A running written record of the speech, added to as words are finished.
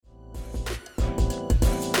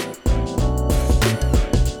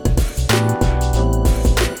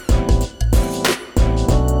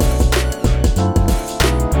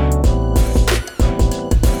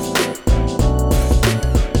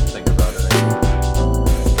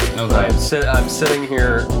I'm sitting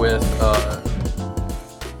here with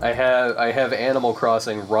I have Animal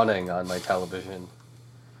Crossing running on my television,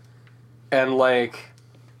 and like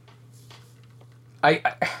I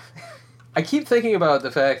keep thinking about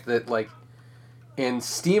the fact that like in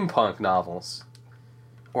steampunk novels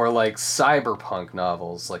or like cyberpunk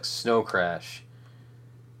novels like Snow Crash,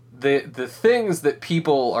 the things that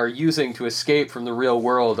people are using to escape from the real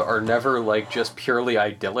world are never like just purely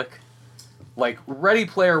idyllic. Like Ready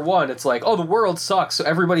Player One, it's like, oh, the world sucks, so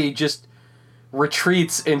everybody just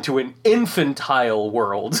retreats into an infantile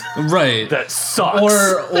world, right? That sucks.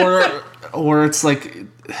 Or it's like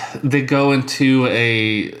they go into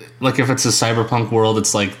a, like, if it's a cyberpunk world,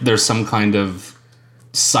 it's like there's some kind of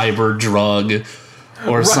cyber drug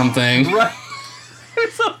or something. Right.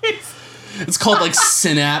 It's called like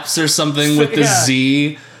Synapse or something with the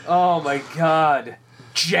Z. Oh my god,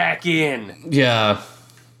 Jack in. Yeah.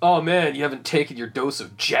 Oh man, you haven't taken your dose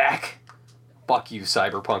of Jack. Fuck you,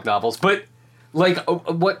 cyberpunk novels. But, like,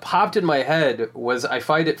 what popped in my head was I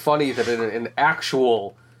find it funny that in an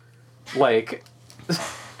actual, like,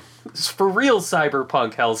 for real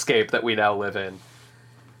cyberpunk hellscape that we now live in,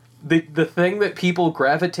 the thing that people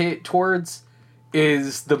gravitate towards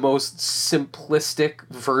is the most simplistic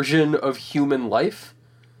version of human life.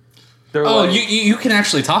 They're you can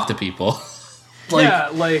actually talk to people. Like, yeah,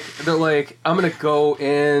 like, they're like, I'm gonna go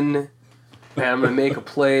in, and I'm gonna make a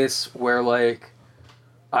place where, like,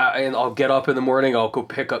 and I'll get up in the morning, I'll go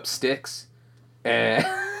pick up sticks, and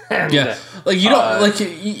yeah, like, you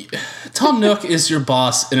don't, Tom Nook is your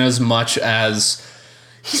boss in as much as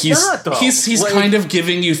he's like, kind of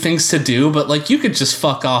giving you things to do, but, like, you could just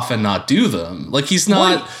fuck off and not do them. Like, he's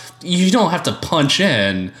not, you don't have to punch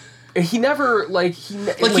in. He never,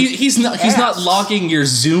 he's not logging your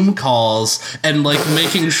Zoom calls and, like,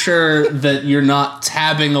 making sure that you're not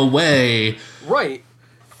tabbing away. Right.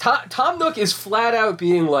 Tom Nook is flat out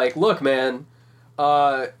being like, look, man,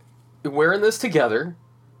 we're in this together,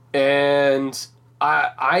 and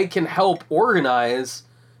I can help organize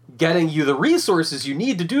getting you the resources you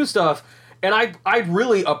need to do stuff, and I'd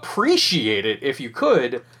really appreciate it if you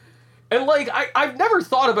could. And, like, I've never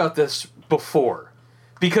thought about this before.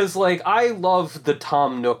 Because, like, I love the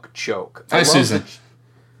Tom Nook joke. Hi, Susan.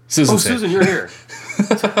 Susan, you're here.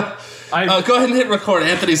 Go ahead and hit record.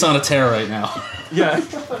 Anthony's on a tear right now. Yeah.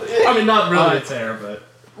 I mean, not really a tear, but...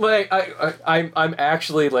 Like, I'm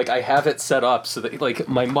actually, like, I have it set up so that, like,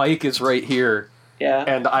 my mic is right here. Yeah.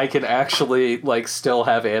 And I can actually, like, still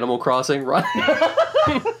have Animal Crossing running.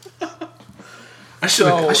 I should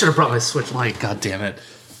have brought my Switch Lite. God damn it.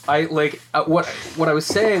 What I was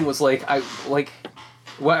saying was, like,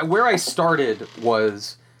 where I started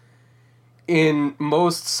was in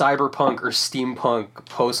most cyberpunk or steampunk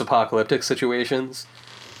post-apocalyptic situations,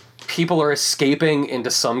 people are escaping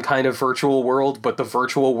into some kind of virtual world, but the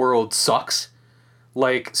virtual world sucks.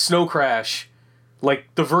 Like Snow Crash, like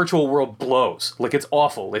the virtual world blows. Like it's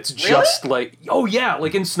awful. It's just like, oh yeah,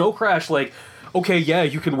 like in Snow Crash, like, okay, yeah,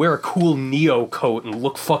 you can wear a cool Neo coat and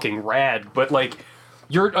look fucking rad, but like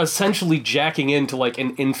you're essentially jacking into like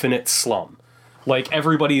an infinite slum. Like,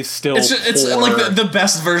 everybody's still It's like the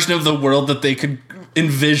best version of the world that they could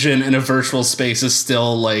envision in a virtual space is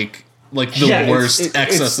still, like the worst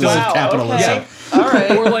excesses of capitalism. Okay. All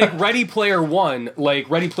right. Or, like, Ready Player One. Like,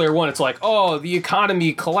 Ready Player One, it's like, oh, the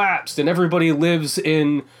economy collapsed and everybody lives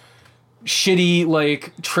in shitty,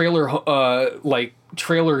 like, trailer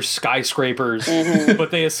skyscrapers, but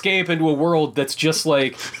they escape into a world that's just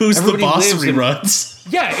like... Who's the boss reruns?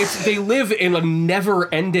 Yeah, they live in a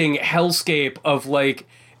never-ending hellscape of, like,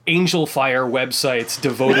 Angel Fire websites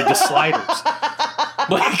devoted to sliders.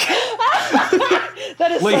 Like...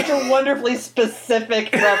 That is such a wonderfully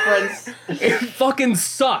specific reference. It fucking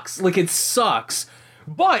sucks. Like, it sucks.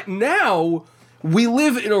 But now, we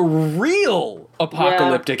live in a real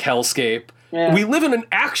apocalyptic hellscape. Yeah. We live in an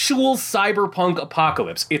actual cyberpunk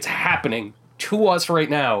apocalypse. It's happening to us right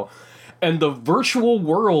now. And the virtual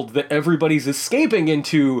world that everybody's escaping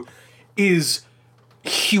into is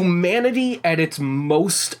humanity at its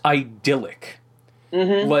most idyllic.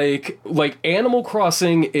 Mm-hmm. Like Animal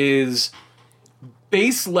Crossing is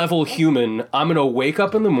base level human. I'm going to wake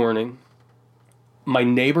up in the morning. My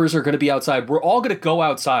neighbors are going to be outside. We're all going to go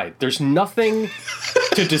outside. There's nothing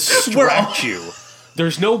to distract you.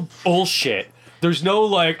 There's no bullshit. There's no,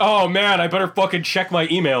 like, oh, man, I better fucking check my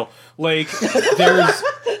email. Like,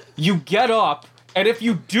 you get up, and if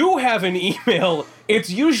you do have an email, it's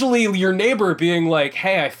usually your neighbor being like,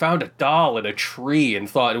 hey, I found a doll in a tree and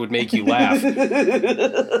thought it would make you laugh.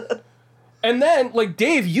 And then, like,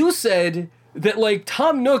 Dave, you said that, like,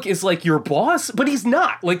 Tom Nook is, like, your boss, but he's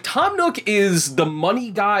not. Like, Tom Nook is the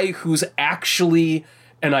money guy who's actually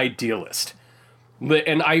an idealist.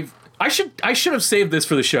 And I should have saved this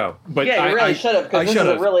for the show. But yeah, you really should have, because this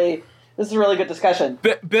is a really good discussion.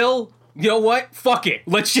 Bill, you know what? Fuck it.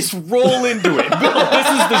 Let's just roll into it. Bill, this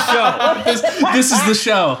is the show. This is the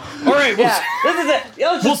show. All right. Yeah, this is it.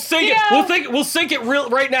 We'll sync it. We'll sync it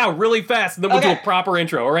right now, really fast, and then we'll do a proper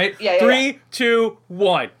intro. All right. Yeah. 3, 2,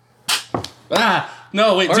 1.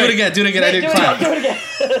 No, wait. Do it again. Do it again. I didn't clap. Do it again.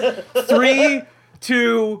 3,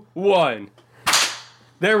 2, 1.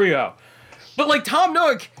 There we go. But, like, Tom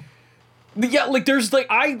Nook, yeah, like, there's, like,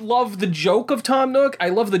 I love the joke of Tom Nook. I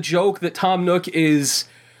love the joke that Tom Nook is,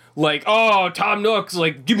 like, oh, Tom Nook's,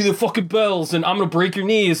 like, give me the fucking bells, and I'm gonna break your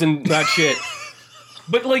knees, and that shit.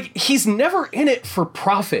 But, like, he's never in it for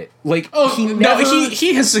profit. Like,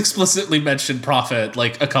 he has explicitly mentioned profit,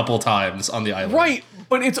 like, a couple times on the island. Right.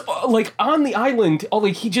 But it's, like, on the island,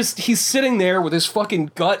 like, he's sitting there with his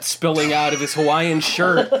fucking gut spilling out of his Hawaiian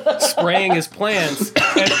shirt, spraying his plants,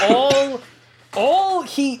 and all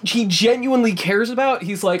he genuinely cares about,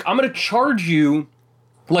 he's like, I'm gonna charge you,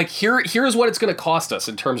 like, here's what it's gonna cost us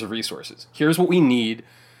in terms of resources. Here's what we need.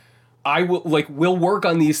 We'll work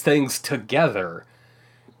on these things together,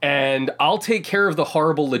 and I'll take care of the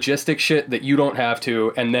horrible logistic shit that you don't have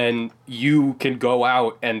to, and then you can go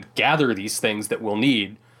out and gather these things that we'll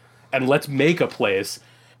need, and let's make a place.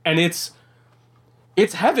 And it's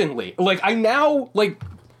heavenly. Like, I now, like,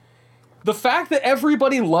 the fact that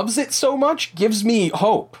everybody loves it so much gives me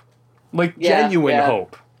hope. Like, genuine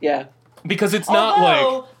hope. Yeah. Because it's not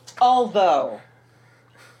like... Although...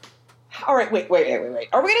 All right, wait.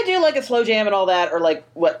 Are we gonna do, like, a slow jam and all that, or, like,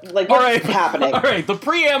 what? Like, what's happening? All right, the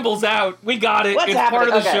preamble's out. We got it. What's it's happening?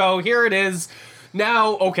 Part of the show. Here it is.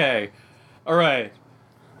 Now, okay. All right.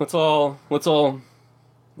 Let's all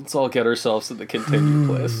get ourselves to the continue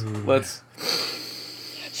place. Let's.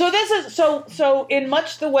 So this is so in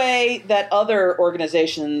much the way that other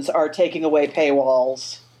organizations are taking away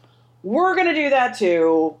paywalls, we're gonna do that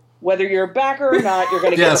too. Whether you're a backer or not, you're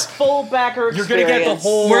going to get a full backer experience. You're going to get the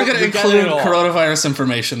whole... We're going to include coronavirus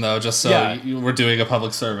information, though, just so we're doing a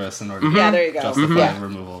public service in order to there you go. justify the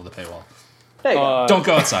removal of the paywall. There you go. Don't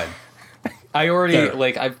go outside. I already,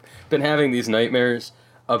 I've been having these nightmares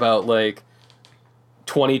about,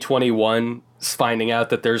 2021 finding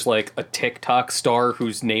out that there's, a TikTok star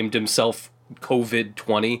who's named himself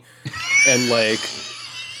COVID-20. And,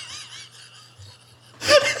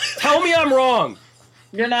 tell me I'm wrong.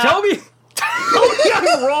 You're not. Tell me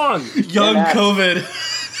I'm wrong. Young COVID.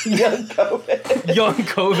 Young COVID. Young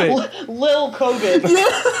COVID. Lil COVID.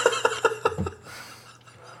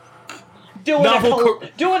 doing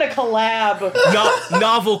a collab.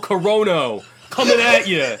 Novel Corono coming at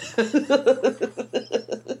you.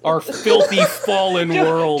 Our filthy fallen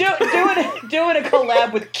world. Doing a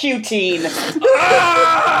collab with Q-Teen.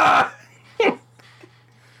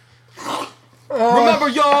 Remember,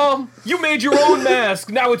 y'all, you made your own mask.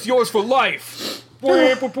 Now it's yours for life.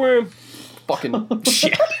 Fucking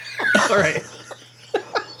shit. All right.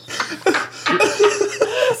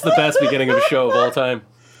 It's the best beginning of a show of all time.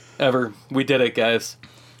 Ever. We did it, guys.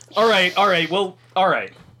 All right. Well, all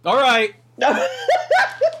right. Don't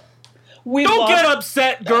get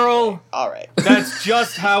upset, girl. All right. That's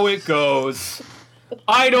just how it goes.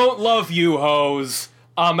 I don't love you, hoes.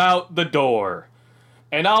 I'm out the door.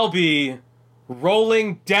 And I'll be...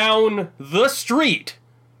 rolling down the street,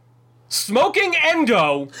 smoking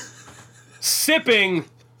endo, sipping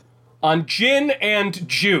on gin and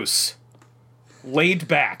juice, laid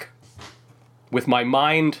back, with my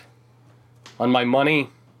mind on my money,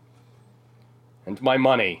 and my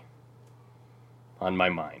money on my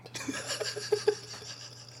mind.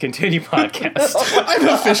 Continue podcast. I'm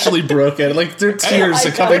officially broken. Their tears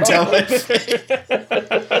are coming down my face.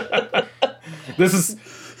 This is...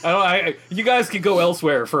 you guys could go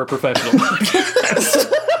elsewhere for a professional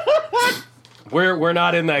podcast. We're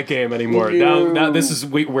not in that game anymore. Now this is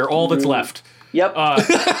we're all that's left. Yep.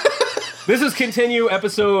 This is Continue,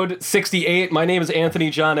 episode 68. My name is Anthony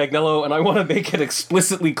John Agnello, and I want to make it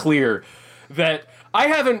explicitly clear that I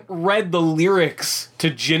haven't read the lyrics to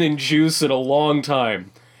Gin and Juice in a long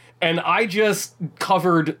time, and I just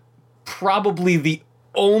covered probably the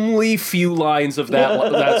only few lines of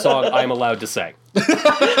that song I'm allowed to say.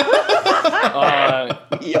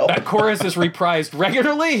 That chorus is reprised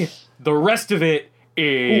regularly. The rest of it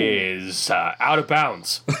is out of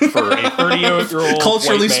bounds for a 38-year-old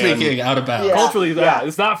culturally white man. speaking, out of bounds. Yeah. Culturally,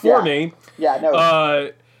 it's not for me. Yeah,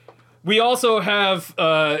 no. We also have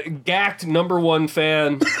GACT #1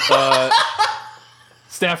 fan,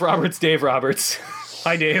 Staff Roberts, Dave Roberts.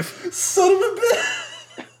 Hi, Dave. Son of a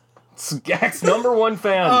bitch. It's Gak's #1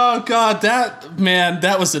 fan. Oh, God.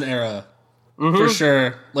 That was an era. For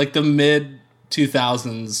sure. Like, the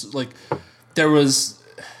mid-2000s. Like, there was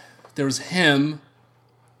him,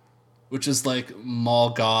 which is like mall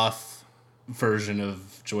goth version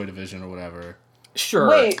of Joy Division or whatever. Sure.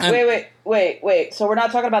 Wait. So we're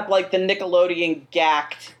not talking about like the Nickelodeon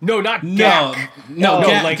Gacked. No, not Gak. No,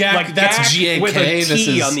 like that's Gak. With a T this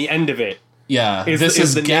is on the end of it. Yeah, this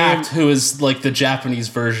is Gak, who is like the Japanese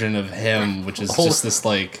version of him, which is just this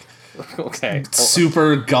like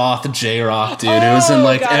super goth J-rock dude who was in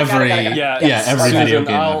like every video game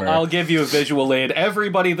ever. I'll give you a visual aid.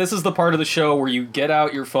 Everybody, this is the part of the show where you get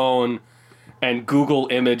out your phone and Google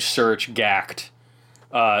image search Gacked,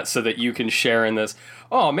 so that you can share in this.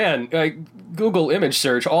 Oh man, Google image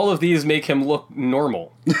search. All of these make him look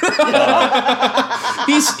normal. He's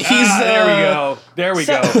there we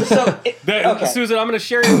go. Okay. Susan, I'm going to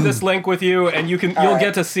share this link with you, and you'll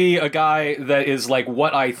get to see a guy that is like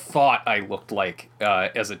what I thought I looked like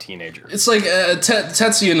as a teenager. It's like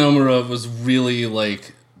Tetsuya Nomura was really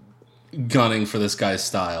like gunning for this guy's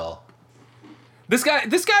style. This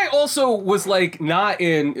guy also was like not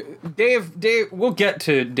in Dave. We'll get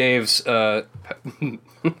to Dave's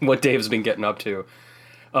what Dave's been getting up to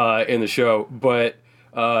in the show, but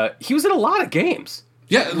he was in a lot of games.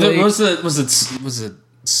 Yeah, was it Bujin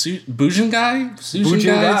guy? Bujin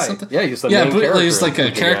guy. Something? Yeah, he's the main character. He's like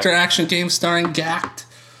a character action game starring Gacked.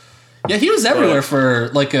 Yeah, he was everywhere for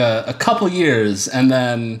like a couple years, and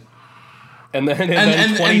then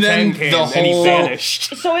 2010 came and he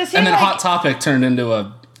vanished. So is he and then Hot Topic turned into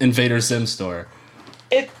a Invader Sim store.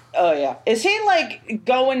 Is he like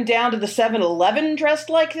going down to the 7-Eleven dressed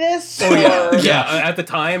like this? Oh yeah. At the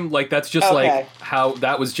time, like that's just like how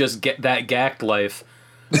that was just that Gacked life.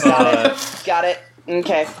 Got it.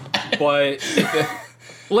 Okay. But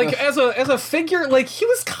like as a figure, like he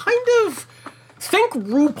was kind of think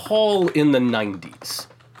RuPaul in the 90s.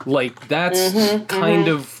 Like that's kind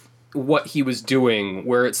of what he was doing,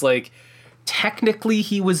 where it's like technically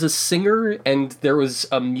he was a singer and there was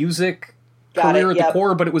a music career at the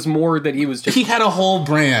core, but it was more that he was just he had a whole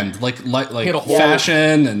brand like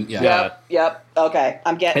fashion and Yep. Okay,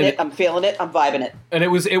 I'm getting it. I'm feeling it. I'm vibing it. And it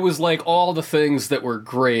was like all the things that were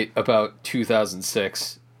great about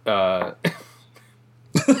 2006. Which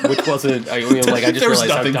wasn't. I mean, like I just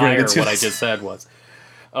realized how dire what I just said was.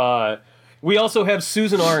 We also have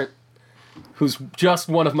Susan Arendt, who's just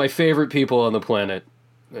one of my favorite people on the planet,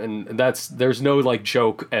 and there's no like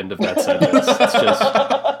joke end of that sentence.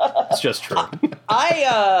 It's just true.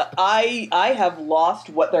 I have lost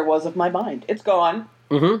what there was of my mind. It's gone.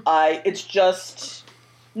 It's just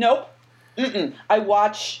nope. I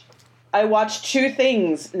watch two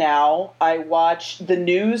things now. I watch the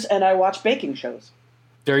news and I watch baking shows.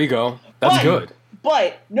 There you go. That's good.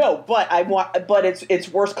 But it's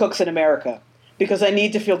worst cooks in America. Because I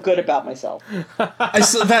need to feel good about myself. I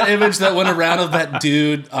saw that image that went around of that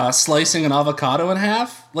dude slicing an avocado in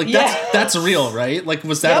half. Like that's real, right? Like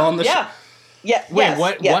was that on the show? Yeah. Wait,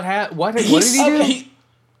 what did he do?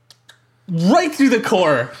 Right through the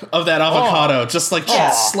core of that avocado, just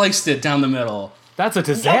sliced it down the middle. That's a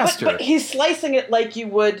disaster. But he's slicing it like you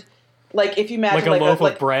would, like if you imagine like a loaf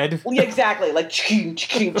of bread. Yeah, exactly, like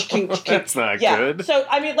That's not good. So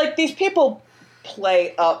I mean, like these people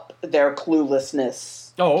play up their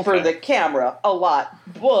cluelessness for the camera a lot,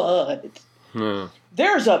 but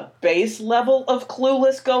there's a base level of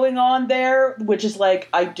clueless going on there, which is like,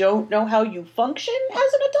 I don't know how you function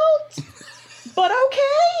as an adult, but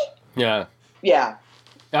okay. Yeah.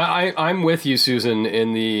 I'm with you, Susan,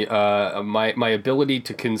 in the my ability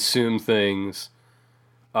to consume things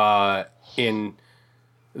in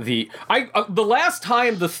the last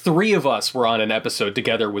time the three of us were on an episode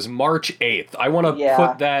together was March 8th. I want to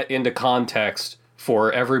put that into context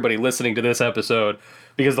for everybody listening to this episode,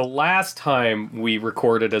 because the last time we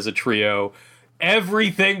recorded as a trio,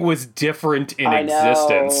 everything was different in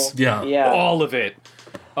existence. Yeah. All of it.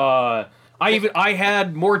 I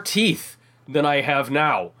had more teeth than I have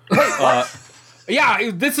now. Yeah,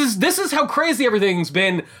 this is how crazy everything's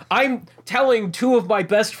been. I'm telling two of my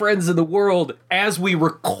best friends in the world as we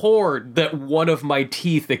record that one of my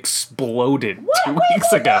teeth exploded 2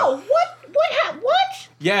 weeks ago. What?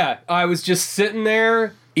 Yeah, I was just sitting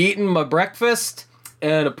there eating my breakfast,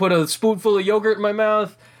 and I put a spoonful of yogurt in my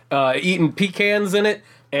mouth, eating pecans in it,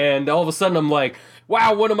 and all of a sudden I'm like,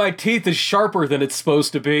 wow, one of my teeth is sharper than it's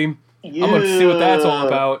supposed to be. Yeah. I'm gonna see what that's all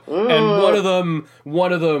about. And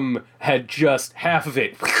one of them had just half of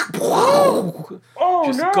it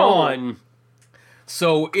gone.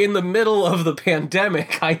 So in the middle of the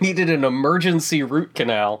pandemic, I needed an emergency root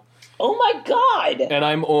canal. Oh my God! And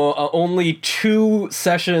I'm only 2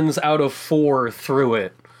 sessions out of 4 through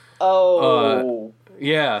it. Oh.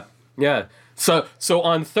 Yeah. So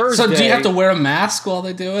on Thursday... So do you have to wear a mask while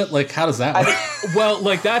they do it? Like, how does that work? Well,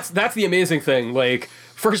 like, that's the amazing thing. Like,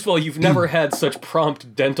 first of all, you've never had such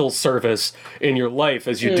prompt dental service in your life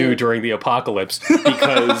as you do during the apocalypse,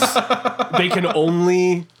 because they can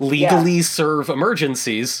only legally serve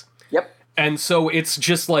emergencies. Yep. And so it's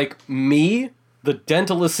just like me, the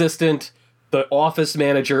dental assistant, the office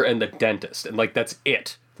manager, and the dentist. And, like, that's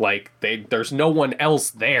it. Like, there's no one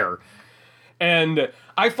else there. And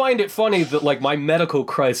I find it funny that, like, my medical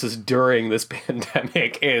crisis during this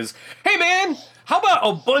pandemic is, hey, man, how about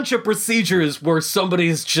a bunch of procedures where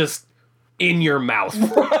somebody's just in your mouth?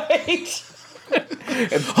 Right.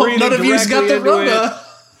 Hope none of you's got the Rona.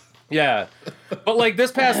 Yeah. But, like,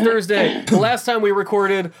 this past Thursday, the last time we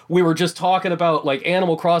recorded, we were just talking about, like,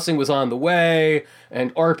 Animal Crossing was on the way,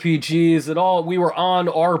 and RPGs and all. We were on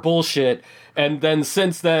our bullshit. And then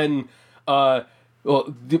since then, the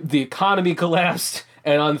economy collapsed,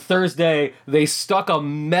 and on Thursday, they stuck a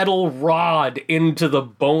metal rod into the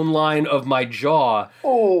bone line of my jaw.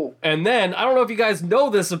 Oh. And then, I don't know if you guys know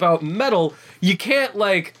this about metal, you can't,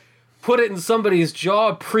 like, put it in somebody's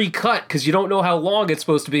jaw pre-cut, because you don't know how long it's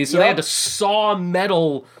supposed to be, so they had to saw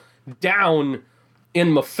metal down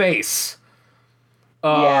in my face.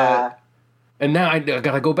 Yeah. And now I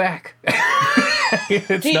gotta go back.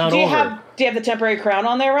 It's not over. Do you have the temporary crown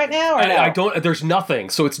on there right now, or no? I don't. There's nothing.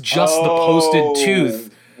 So it's just the posted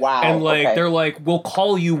tooth. Wow. And, like, okay. they're like, we'll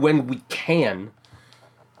call you when we can,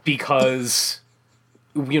 because,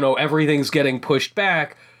 you know, everything's getting pushed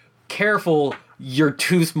back. Careful, your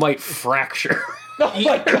tooth might fracture. Oh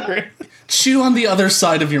my God. Chew on the other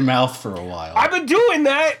side of your mouth for a while. I've been doing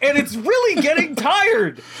that, and it's really getting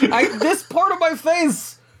tired. This part of my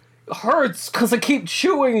face hurts because I keep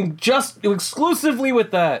chewing just exclusively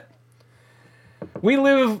with that. We've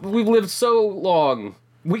lived so long.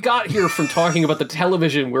 We got here from talking about the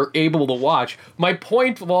television we're able to watch. My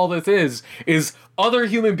point of all this is other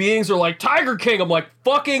human beings are like, Tiger King. I'm like,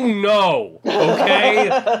 fucking no.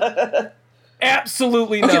 Okay?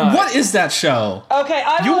 Absolutely not. Okay, what is that show? Okay,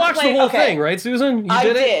 You watched the whole thing, right, Susan? I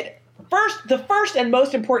did. The first and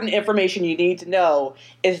most important information you need to know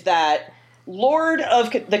is that Lord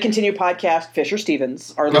of the Continue podcast, Fisher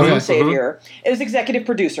Stevens, our Lord and Savior, is executive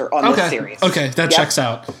producer on this series. Okay, that checks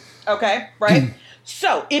out. Okay, right?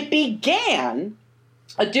 So, it began,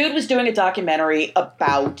 a dude was doing a documentary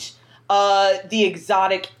about the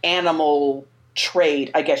exotic animal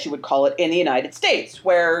trade, I guess you would call it, in the United States,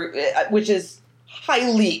 which is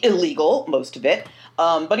highly illegal, most of it.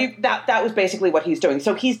 But that was basically what he's doing.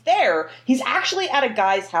 So he's there. He's actually at a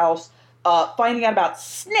guy's house finding out about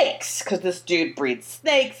snakes, because this dude breeds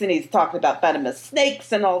snakes, and he's talking about venomous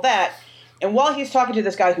snakes and all that. And while he's talking to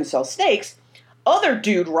this guy who sells snakes, other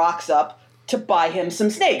dude rocks up to buy him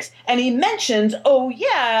some snakes. And he mentions, oh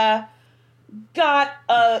yeah, got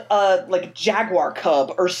a like jaguar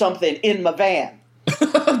cub or something in my van.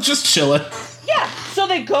 Just chilling. Yeah, so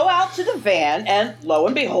they go out to the van, and lo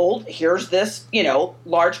and behold, here's this,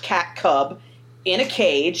 large cat cub in a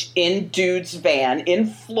cage in dude's van in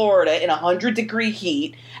Florida in 100-degree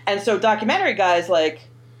heat. And so documentary guy's like,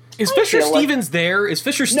 is Fisher Stevens there? Is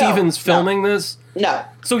Fisher Stevens filming this? No.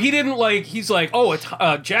 So he didn't, like, he's like, oh,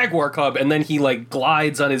 a jaguar cub, and then he, like,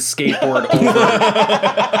 glides on his skateboard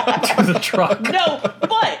over to the truck. No,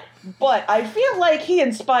 but I feel like he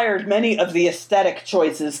inspired many of the aesthetic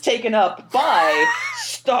choices taken up by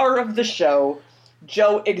star of the show,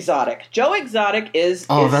 Joe Exotic. Joe Exotic is...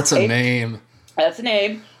 Oh, that's a name. That's a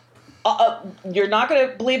name. You're not going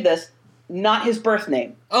to believe this. Not his birth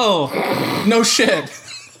name. Oh, no shit.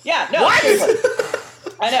 Yeah, no. What?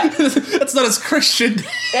 I know. That's not his Christian name.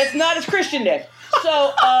 It's not his Christian name.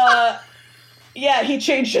 So, yeah, he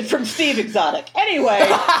changed it from Steve Exotic. Anyway.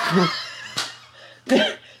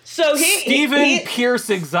 So Stephen Pierce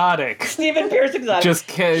Exotic. Stephen Pierce Exotic. Just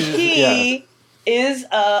kidding. He is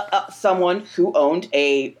someone who owned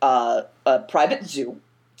a private zoo.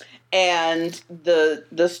 And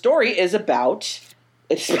the story is about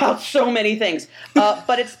so many things.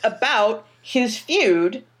 But it's about his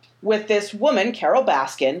feud with this woman, Carol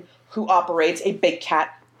Baskin, who operates a big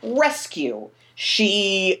cat rescue.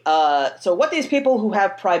 So what these people who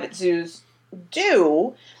have private zoos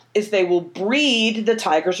do is they will breed the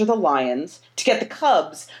tigers or the lions to get the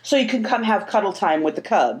cubs so you can come have cuddle time with the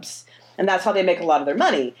cubs. And that's how they make a lot of their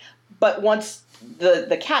money. But once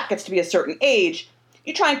the cat gets to be a certain age,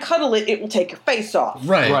 you try and cuddle it, it will take your face off.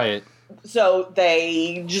 Right. so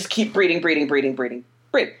they just keep breeding.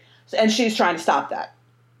 And she's trying to stop that.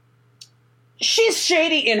 She's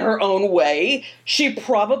shady in her own way. She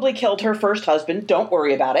probably killed her first husband. Don't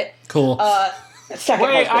worry about it. Cool. Second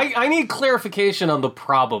Wait, husband. I need clarification on the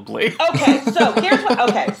probably. Okay, so here's what...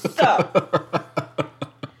 Okay, so...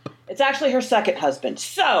 It's actually her second husband.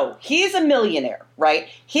 So, he's a millionaire, right?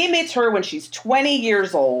 He meets her when she's 20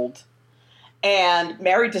 years old and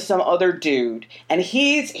married to some other dude. And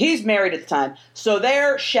he's married at the time. So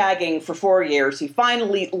they're shagging for 4 years. He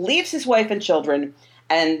finally leaves his wife and children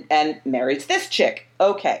and marries this chick.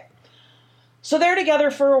 Okay. So they're together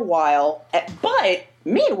for a while. But,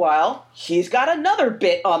 meanwhile, he's got another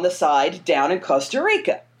bit on the side down in Costa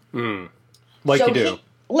Rica. Like so you do.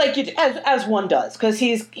 Like you do, as one does. Because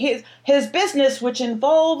his business, which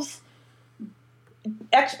involves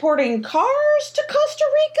exporting cars to Costa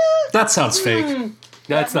Rica? That sounds fake.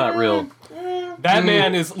 That's not real. That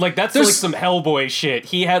man is like that's like some Hellboy shit.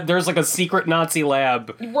 There's like a secret Nazi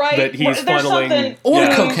lab that he's funneling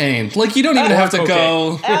cocaine. Like you don't even have to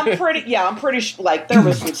go. I'm pretty like there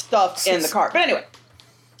was some stuff in the car. But anyway,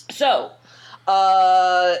 so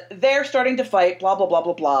they're starting to fight. Blah blah blah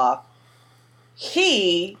blah blah.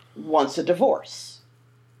 He wants a divorce.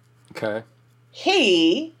 Okay.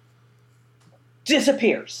 He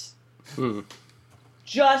disappears.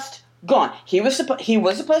 Just gone. He was supposed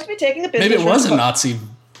to be taking a business. Maybe it was a Nazi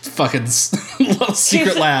fucking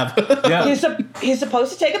secret lab. Yeah. He's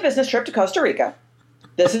supposed to take a business trip to Costa Rica.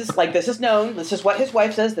 This is known. This is what his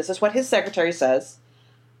wife says. This is what his secretary says.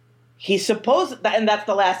 He's supposed, and that's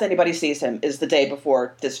the last anybody sees him, is the day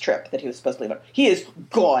before this trip that he was supposed to leave on. He is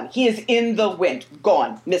gone. He is in the wind.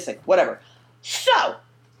 Gone. Missing. Whatever. So,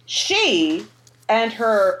 she and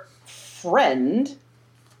her friend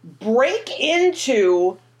break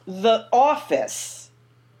into the office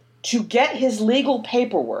to get his legal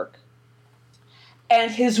paperwork and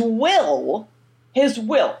his will.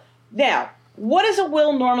 Now, what does a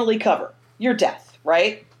will normally cover? Your death,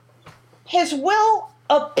 right? His will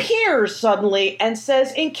appears suddenly and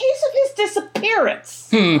says, in case of his disappearance.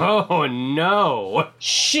 Oh, no.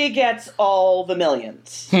 She gets all the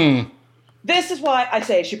millions. This is why I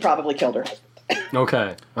say she probably killed her husband.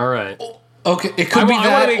 Okay. All right. Okay, it could be that,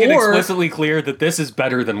 I want to make it explicitly clear that this is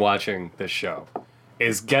better than watching this show.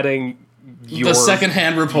 Is getting the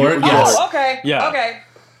secondhand report. Yes. Oh, okay. Yeah. Okay.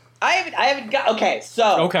 I haven't got. Okay.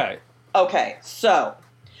 So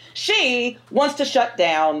she wants to shut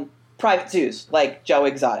down private zoos like Joe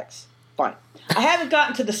Exotics. Fine. I haven't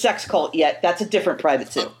gotten to the sex cult yet. That's a different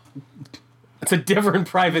private zoo. It's a different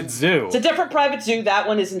private zoo. It's a different private zoo. That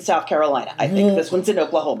one is in South Carolina. I think this one's in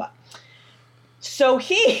Oklahoma. So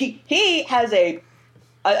he has I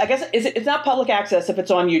guess it's not public access if it's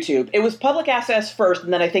on YouTube. It was public access first,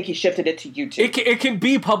 and then I think he shifted it to YouTube. It can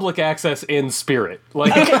be public access in spirit.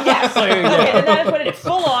 Like, okay, yes. Okay, and that is what it is.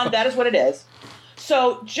 Full on, that is what it is.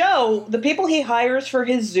 So Joe, the people he hires for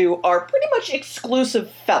his zoo are pretty much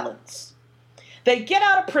exclusive felons. They get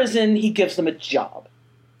out of prison, he gives them a job.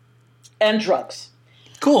 And drugs.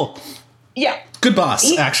 Cool. Yeah. Good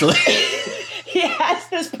boss, actually. He has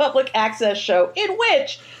this public access show in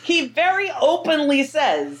which he very openly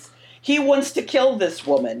says he wants to kill this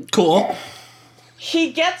woman. Cool.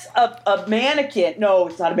 He gets a mannequin. No,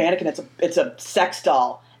 it's not a mannequin. It's a sex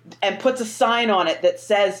doll. And puts a sign on it that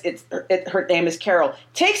says her name is Carol.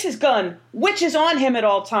 Takes his gun, which is on him at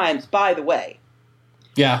all times, by the way.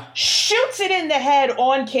 Yeah. Shoots it in the head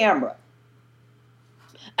on camera.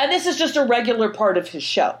 And this is just a regular part of his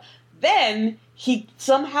show. Then he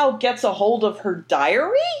somehow gets a hold of her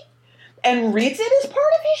diary and reads it as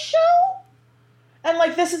part of his show. And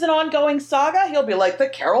like, this is an ongoing saga. He'll be like, the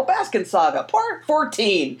Carol Baskin saga, part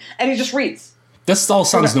 14. And he just reads. This all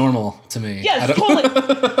sounds normal to me. Yes,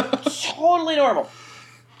 totally normal.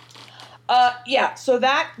 Yeah, so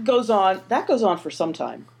that goes on for some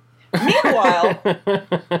time.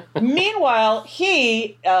 Meanwhile,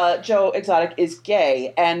 he, Joe Exotic, is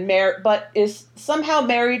gay and but is somehow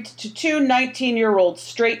married to two 19-year-old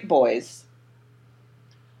straight boys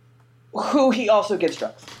who he also gives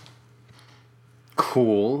drugs.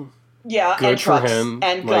 Cool. Yeah, good and trucks for him.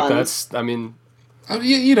 And like guns. that's, I mean,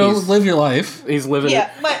 you know, live your life. He's living it.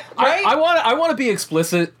 But, right? I want to be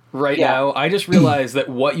explicit right now. I just realized that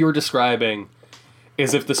what you're describing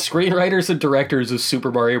is if the screenwriters and directors of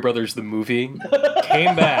Super Mario Brothers the movie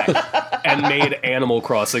came back and made Animal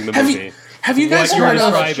Crossing the movie. Have you guys heard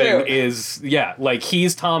of what you're describing is like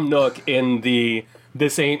he's Tom Nook in the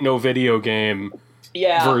This Ain't No Video Game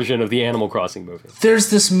version of the Animal Crossing movie. There's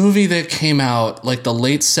this movie that came out like the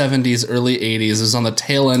late 70s, early 80s. It was on the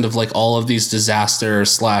tail end of like all of these disaster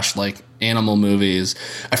 / like animal movies.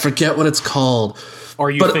 I forget what it's called. Are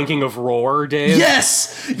you thinking of Roar, Dave?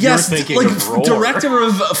 Yes. You're thinking of Roar. Director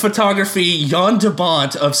of photography Jan de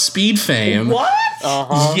Bont of Speed fame. What?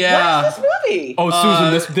 Yeah. What is this movie? Oh,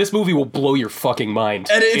 Susan, this movie will blow your fucking mind.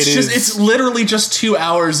 And it's literally just 2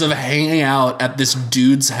 hours of hanging out at this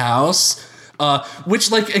dude's house. Which,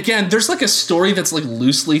 like, again, there's like a story that's like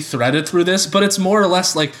loosely threaded through this, but it's more or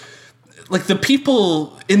less like the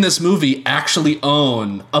people in this movie actually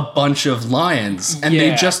own a bunch of lions, and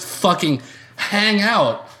they just fucking hang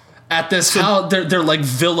out at this house, their like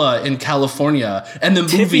villa in California, and the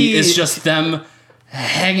movie is just them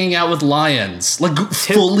hanging out with lions, like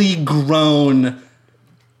fully grown.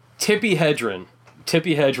 Tippi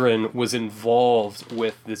Hedren was involved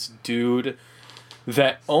with this dude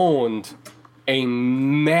that owned a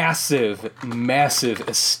massive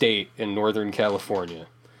estate in Northern California.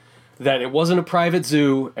 That it wasn't a private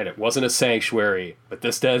zoo and it wasn't a sanctuary, but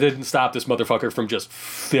that didn't stop this motherfucker from just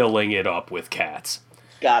filling it up with cats.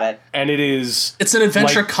 Got it. And it's an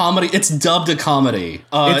adventure comedy. It's dubbed a comedy.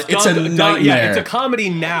 It's a nightmare. Yeah, it's a comedy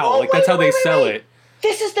now. That's how they sell it.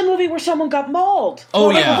 This is the movie where someone got mauled. Oh,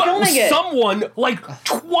 yeah. Filming it. Someone, like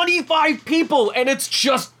 25 people, and it's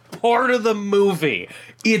just part of the movie.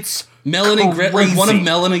 It's like one of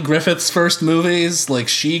Melanie Griffith's first movies. Like,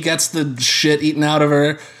 she gets the shit eaten out of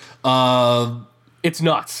her. It's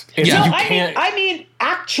nuts. I mean,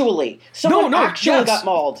 actually, someone got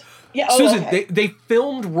mauled. Yeah, Susan, they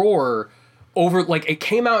filmed Roar over, like, it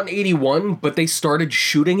came out in 81, but they started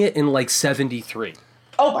shooting it in, like, 73.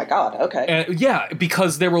 Oh my god, okay.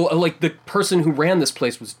 Because they were, like, the person who ran this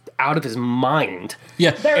place was out of his mind.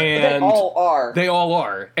 Yeah. They all are. They all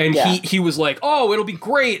are. And he was like, oh, it'll be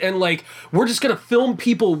great, and, like, we're just gonna film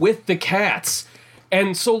people with the cats.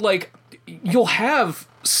 And so, like, you'll have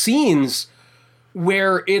scenes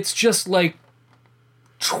where it's just, like,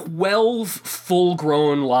 12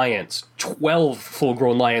 full-grown lions,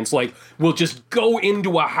 like, will just go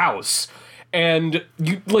into a house, and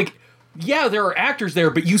you, like, yeah, there are actors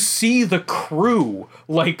there, but you see the crew,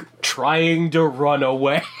 like, trying to run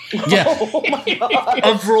away. Yeah. Oh my God.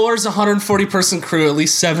 Of Roar's 140-person crew, at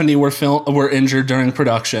least 70 were injured during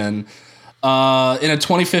production. In a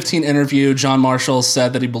 2015 interview, John Marshall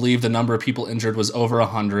said that he believed the number of people injured was over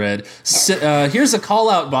 100. Here's a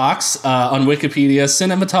call-out box on Wikipedia.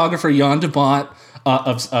 Cinematographer Jan de Bont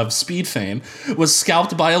of Speed fame was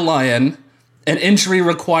scalped by a lion, an injury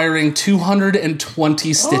requiring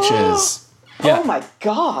 220 stitches. Oh my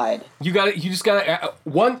God. You just got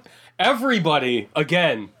everybody,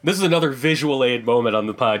 again, this is another visual aid moment on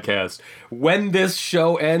the podcast. When this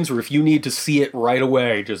show ends, or if you need to see it right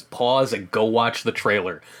away, just pause and go watch the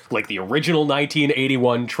trailer. Like the original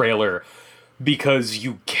 1981 trailer, because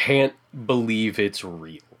you can't believe it's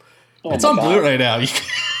real. It's on Blu-ray now.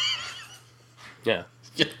 Yeah.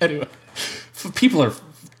 Anyway, people are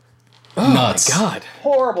nuts. Oh my God.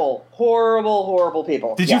 Horrible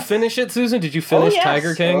people. Did you finish it, Susan? Did you finish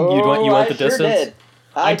Tiger King? You went the distance? Sure did.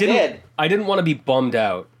 I did. I didn't want to be bummed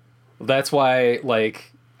out. That's why,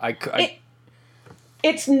 like,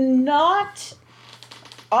 it's not.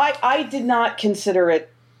 I did not consider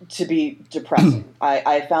it to be depressing.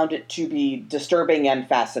 I found it to be disturbing and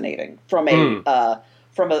fascinating from a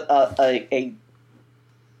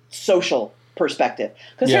social perspective.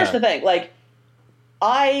 Because here's the thing, like,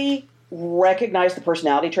 I recognize the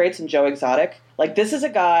personality traits in Joe Exotic. Like, this is a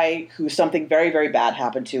guy who something very, very bad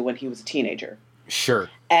happened to when he was a teenager. Sure.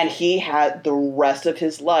 And he had the rest of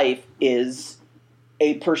his life is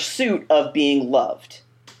a pursuit of being loved.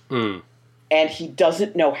 And he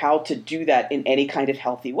doesn't know how to do that in any kind of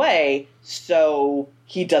healthy way, so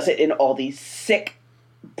he does it in all these sick,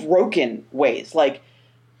 broken ways. Like,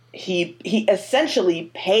 he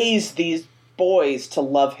essentially pays these boys to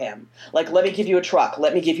love him. Like, let me give you a truck,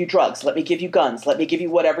 let me give you drugs, let me give you guns, let me give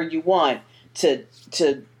you whatever you want to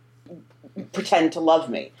pretend to love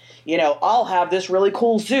me. You know, I'll have this really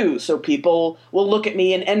cool zoo so people will look at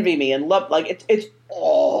me and envy me and love. Like, it's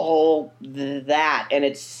all that, and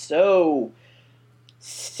it's so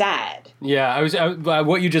sad. Yeah, I was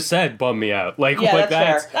what you just said bummed me out. Like, yeah, like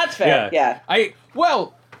that's fair. That's fair. Yeah. I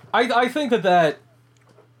think that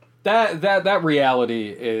reality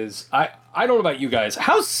is, I don't know about you guys.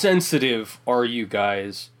 How sensitive are you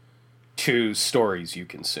guys to stories you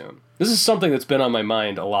consume? This is something that's been on my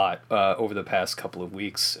mind a lot over the past couple of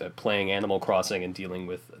weeks, playing Animal Crossing and dealing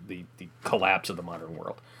with the collapse of the modern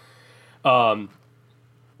world.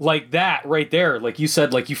 Like that right there, like you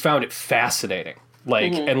said, like you found it fascinating.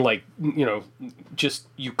 Like, and like, you know, just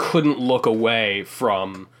you couldn't look away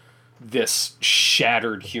from this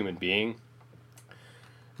shattered human being.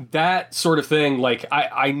 that sort of thing, like,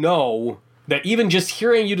 I know that even just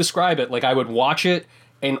hearing you describe it, like, I would watch it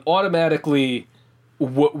and automatically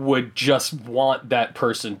would just want that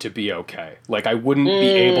person to be okay. Like, I wouldn't be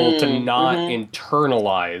able to not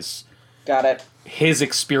internalize Got it. his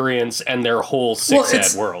experience and their whole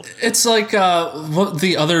Six world. It's like what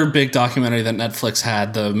the other big documentary that Netflix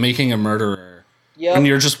had, The Making a Murderer. Yep. And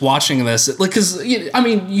you're just watching this, like, because, I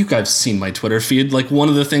mean, you guys seen my Twitter feed. Like, one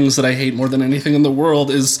of the things that I hate more than anything in the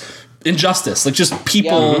world is injustice. Like, just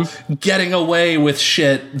people getting away with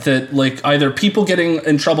shit that, like, either people getting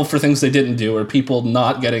in trouble for things they didn't do or people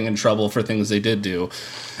not getting in trouble for things they did do.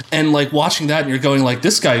 And, like, watching that and you're going, like,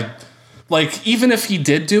 this guy, like, even if he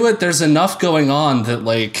did do it, there's enough going on that,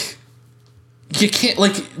 like, you can't,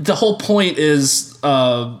 like, the whole point is,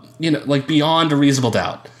 like, beyond a reasonable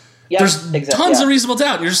doubt. Yep, there's tons of reasonable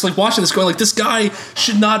doubt. You're just like watching this going like, this guy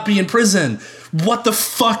should not be in prison. What the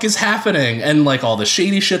fuck is happening? And like all the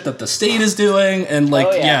shady shit that the state is doing. And like,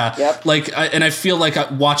 like, I feel like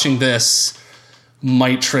watching this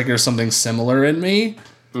might trigger something similar in me.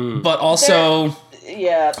 But also,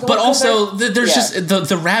 there's just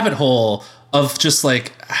the rabbit hole of just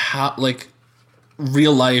like how, like,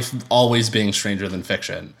 real life always being stranger than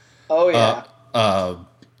fiction. That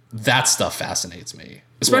stuff fascinates me.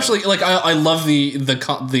 Especially, like, I love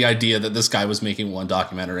the idea that this guy was making one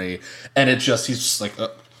documentary, and he's just like,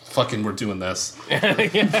 fucking, we're doing this.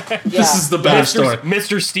 This is the better story.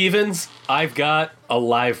 Mr. Stevens, I've got a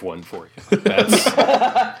live one for you. That's...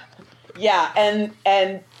 and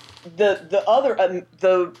the other,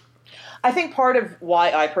 I think part of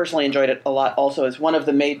why I personally enjoyed it a lot also is one of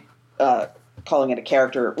the main, calling it a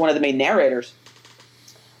character, one of the main narrators,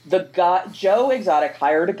 the guy, Joe Exotic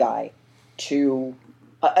hired a guy to...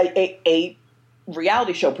 A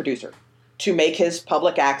reality show producer to make his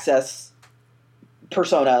public access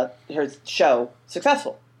persona, his show,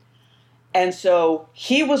 successful. And so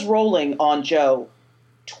he was rolling on Joe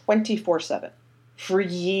 24/7 for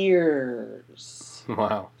years.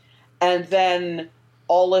 Wow. And then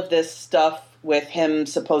all of this stuff with him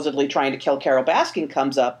supposedly trying to kill Carol Baskin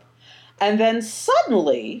comes up. And then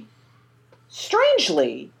suddenly,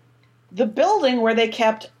 strangely, the building where they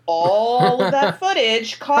kept all of that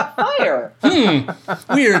footage caught fire.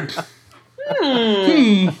 Weird.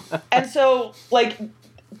 And so, like,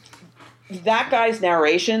 that guy's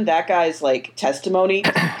narration, that guy's, like, testimony,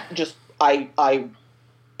 just, I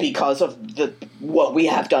because of what we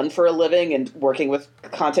have done for a living and working with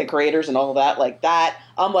content creators and all of that, like that,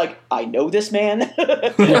 I'm like, I know this man.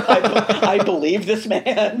 I believe this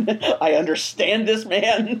man. I understand this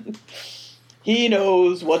man. He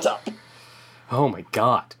knows what's up. Oh my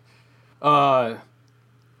god. All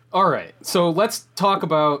right. So let's talk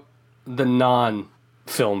about the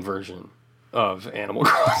non-film version of Animal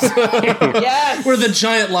Crossing. Yes. Where the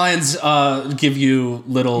giant lions give you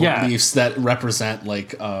little leaves that represent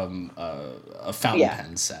like a fountain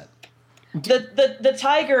pen set. The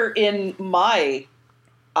tiger in my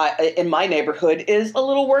neighborhood is a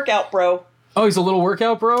little workout bro. Oh, he's a little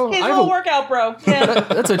workout bro? He's a little workout bro. Yeah.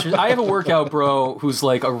 That's interesting. I have a workout bro who's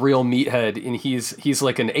like a real meathead, and he's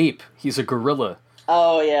like an ape. He's a gorilla.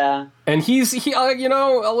 Oh, yeah. And he you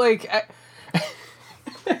know, like...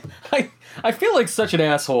 I feel like such an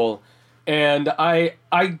asshole, and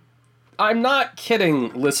I'm not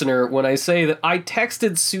kidding, listener, when I say that I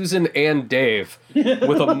texted Susan and Dave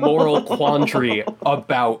with a moral quandary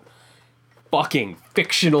about fucking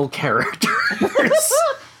fictional characters.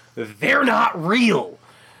 They're not real.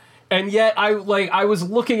 And yet I was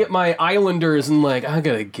looking at my Islanders and like, I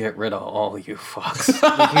gotta get rid of all you fucks.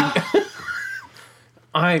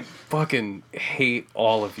 I fucking hate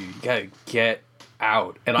all of you. You gotta get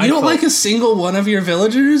out. And you don't like a single one of your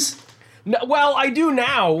villagers? No, well, I do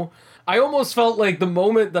now. I almost felt like the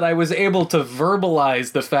moment that I was able to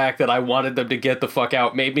verbalize the fact that I wanted them to get the fuck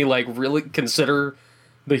out made me like really consider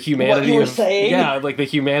the humanity what you were saying? Yeah, like the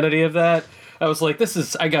humanity of that. I was like,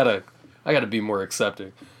 I gotta be more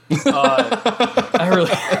accepting. I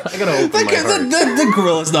gotta open my heart. The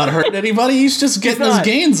gorilla's not hurting anybody. He's just getting his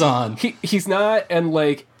gains on. He's not, and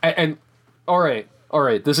like, and all right.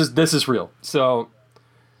 This is real. So,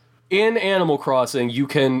 in Animal Crossing, you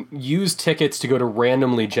can use tickets to go to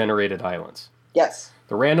randomly generated islands. Yes.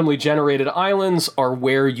 The randomly generated islands are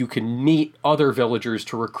where you can meet other villagers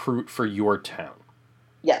to recruit for your town.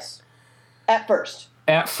 Yes. At first.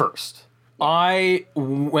 I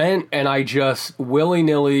went and I just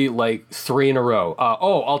willy-nilly, like, 3 in a row.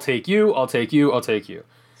 I'll take you, I'll take you, I'll take you.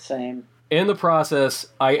 Same. In the process,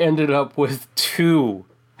 I ended up with 2,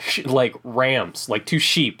 rams, like 2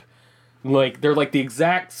 sheep. Like, they're like the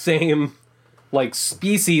exact same, like,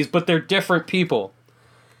 species, but they're different people.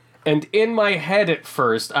 And in my head at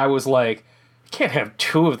first, I was like, I can't have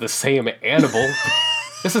two of the same animal.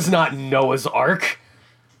 This is not Noah's Ark.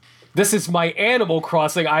 This is my Animal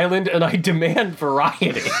Crossing island, and I demand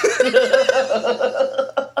variety.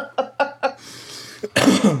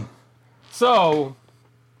 So,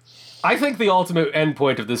 I think the ultimate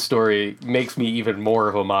endpoint of this story makes me even more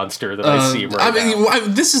of a monster than I seem right now.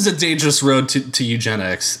 This is a dangerous road to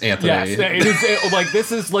eugenics, Anthony. Yes,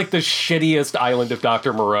 this is like the shittiest island of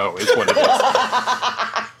Dr. Moreau, is what it is.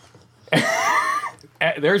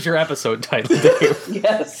 There's your episode title, Dave.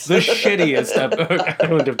 Yes. The shittiest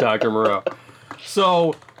island of Dr. Moreau.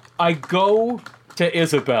 So, I go to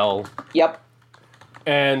Isabel. Yep.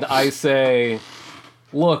 And I say,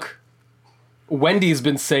 look, Wendy's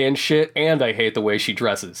been saying shit, and I hate the way she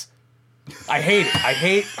dresses. I hate it. I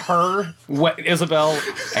hate her, Isabel.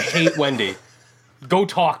 I hate Wendy. Go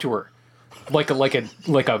talk to her. Like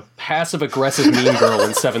a passive aggressive mean girl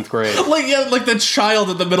in 7th grade. Like the child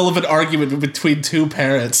in the middle of an argument between two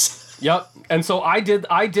parents. Yep. And so I did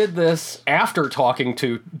this after talking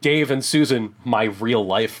to Dave and Susan, my real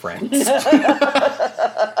life friends.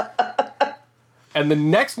 And the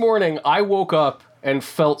next morning I woke up and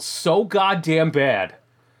felt so goddamn bad.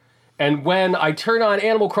 And when I turned on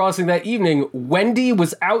Animal Crossing that evening, Wendy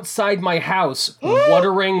was outside my house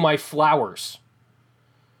watering my flowers.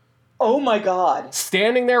 Oh my God.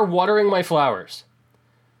 Standing there watering my flowers.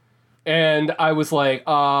 And I was like,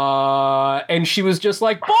 and she was just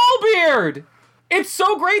like, Ballbeard! It's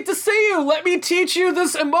so great to see you! Let me teach you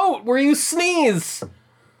this emote where you sneeze!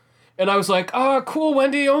 And I was like, cool,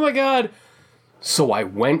 Wendy, oh my God. So I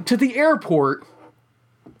went to the airport,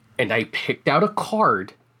 and I picked out a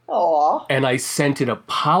card. Aww. And I sent an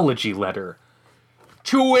apology letter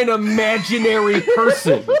to an imaginary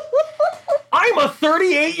person. I'm a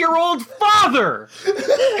 38-year-old father!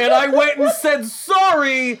 And I went and said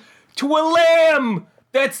sorry to a lamb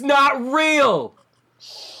that's not real.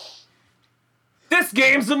 This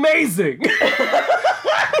game's amazing.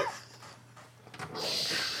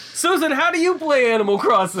 Susan, how do you play Animal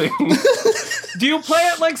Crossing? Do you play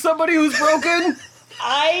it like somebody who's broken?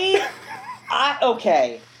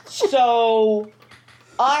 Okay. So,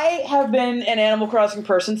 I have been an Animal Crossing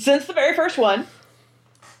person since the very first one.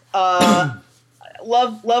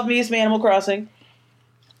 Love me some Animal Crossing.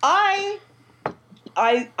 I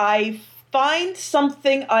find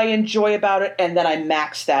something I enjoy about it, and then I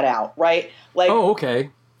max that out, right? Like, oh,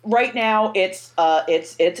 okay. Right now, it's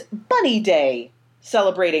Bunny Day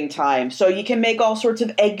celebrating time, so you can make all sorts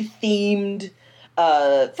of egg-themed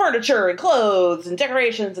furniture and clothes and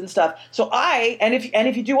decorations and stuff. So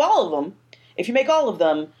if you do all of them, if you make all of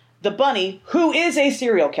them, the bunny, who is a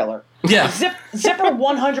serial killer. Yeah. Zipper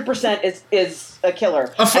 100% is a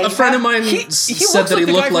killer. A friend of mine said that he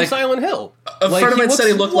looked like Silent Hill. A friend of mine said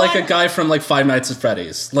he looked like a guy from like Five Nights at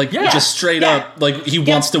Freddy's. Like just straight up, like he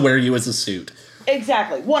wants to wear you as a suit.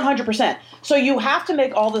 Exactly, 100%. So you have to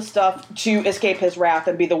make all this stuff to escape his wrath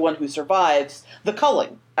and be the one who survives the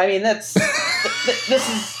culling. I mean, that's this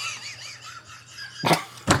is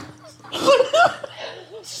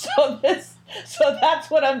so that's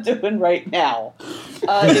what I'm doing right now.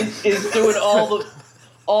 Is doing all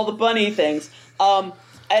the bunny things. And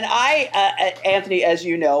I, Anthony, as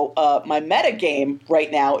you know, my meta game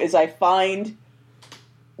right now is I find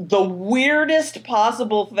the weirdest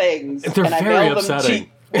possible things. They're and very upsetting.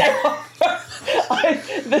 If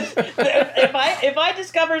I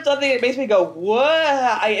discover something that makes me go, what?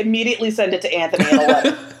 I immediately send it to Anthony in a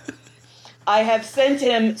letter. I have sent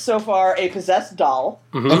him so far a possessed doll.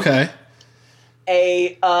 Mm-hmm. Okay.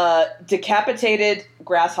 A decapitated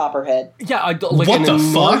grasshopper head. Yeah, like what the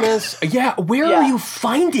enormous, fuck? Yeah, where are you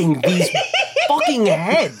finding these fucking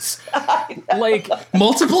heads? Like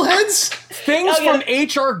multiple heads? Things from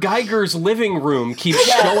H.R. Geiger's living room keep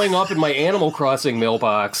showing up in my Animal Crossing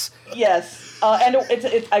mailbox. Yes, and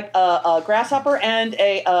it's a grasshopper and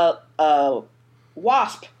a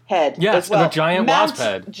wasp head. Yes, as well. and a giant wasp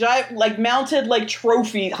head. Mounted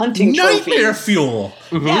trophy hunting trophies. Nightmare fuel.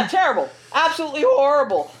 Mm-hmm. Yeah, terrible. Absolutely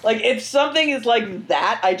horrible. Like, if something is like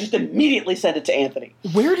that, I just immediately send it to Anthony.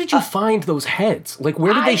 Where did you find those heads? Like,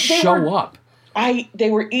 where did they show up? They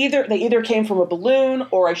either came from a balloon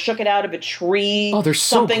or I shook it out of a tree. Oh, they're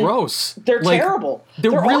so gross. They're terrible.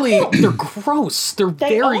 They're gross. They're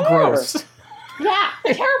very gross. Yeah,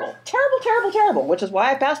 terrible. Terrible. Which is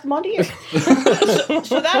why I passed them on to you.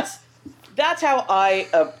 so that's how I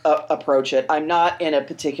approach it. I'm not in a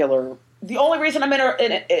particular. The only reason I'm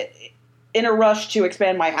in a rush to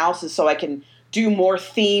expand my house is so I can do more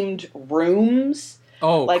themed rooms.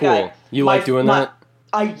 Oh, like cool. You like doing that?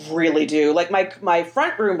 I really do. Like my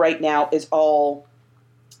front room right now is all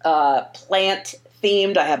plant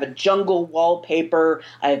themed. I have a jungle wallpaper.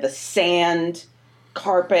 I have a sand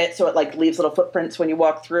carpet, so it like leaves little footprints when you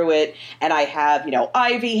walk through it. And I have,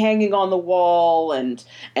 ivy hanging on the wall and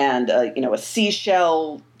a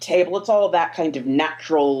seashell table. It's all that kind of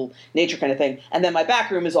nature kind of thing. And then my back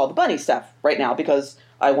room is all the bunny stuff right now because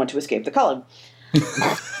I want to escape the culling.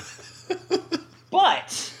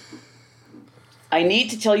 But I need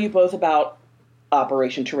to tell you both about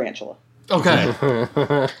Operation Tarantula. Okay.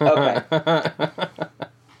 Okay.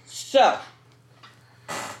 So,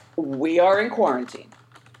 we are in quarantine.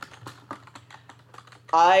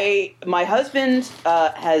 My husband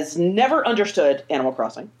has never understood Animal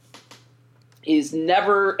Crossing. He's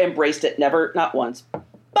never embraced it, not once.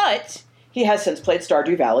 But he has since played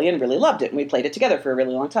Stardew Valley and really loved it, and we played it together for a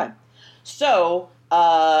really long time. So,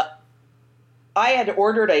 I had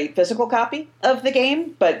ordered a physical copy of the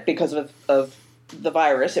game, but because of the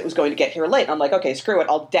virus, it was going to get here late. I'm like, okay, screw it.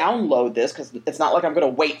 I'll download this because it's not like I'm going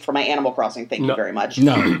to wait for my Animal Crossing. Thank you very much.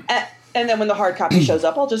 No. And then when the hard copy shows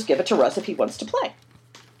up, I'll just give it to Russ if he wants to play.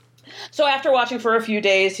 So after watching for a few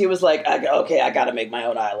days, he was like, okay, I got to make my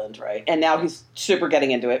own island, right? And now he's super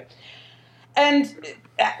getting into it. And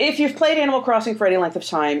if you've played Animal Crossing for any length of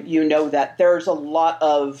time, you know that there's a lot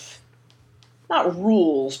of, not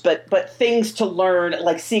rules, but things to learn,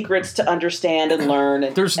 like secrets to understand and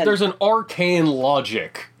learn. There's an arcane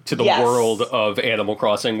logic to the world of Animal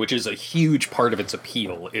Crossing, which is a huge part of its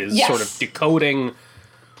appeal, is sort of decoding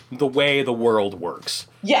the way the world works.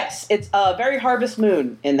 Yes, it's very Harvest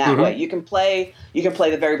Moon in that way. You can play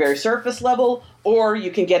the very, very surface level, or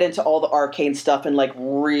you can get into all the arcane stuff and like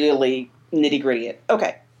really nitty-gritty it.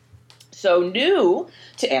 Okay, so new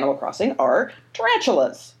to Animal Crossing are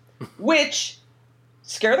tarantulas, which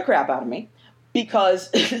scare the crap out of me because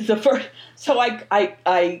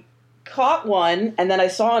I caught one and then I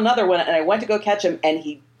saw another one and I went to go catch him and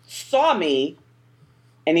he saw me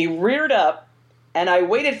and he reared up and I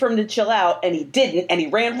waited for him to chill out and he didn't and he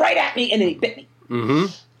ran right at me and then he bit me.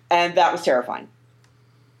 And that was terrifying.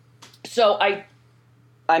 So I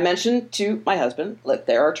mentioned to my husband, look,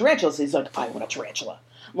 there are tarantulas. He's like, I want a tarantula.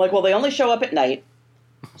 I'm like, well, they only show up at night.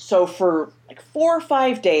 So for like 4 or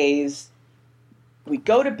 5 days, we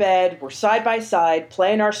go to bed, we're side by side,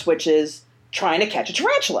 playing our Switches, trying to catch a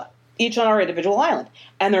tarantula, each on our individual island.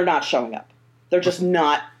 And they're not showing up. They're just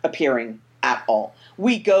not appearing at all.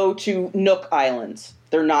 We go to Nook Islands.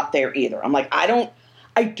 They're not there either. I'm like, I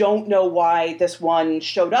don't know why this one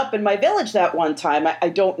showed up in my village that one time. I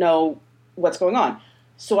don't know what's going on.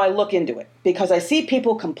 So I look into it because I see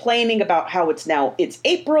people complaining about how it's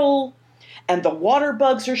April and the water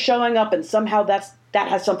bugs are showing up and somehow that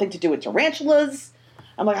has something to do with tarantulas.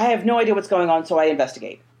 I'm like, I have no idea what's going on, so I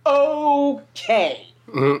investigate. Okay.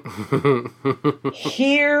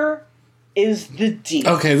 Here is the deal.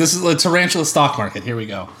 Okay, this is the tarantula stock market. Here we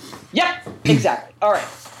go. Yep, exactly. All right.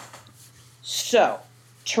 So,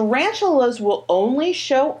 tarantulas will only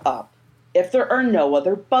show up if there are no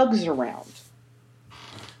other bugs around.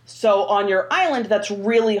 So, on your island, that's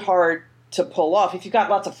really hard to pull off. If you've got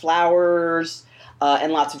lots of flowers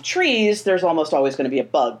and lots of trees, there's almost always going to be a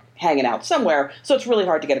bug hanging out somewhere, so it's really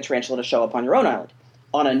hard to get a tarantula to show up on your own island.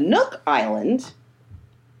 On a Nook Island,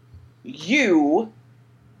 you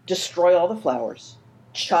destroy all the flowers,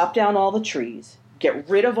 chop down all the trees, get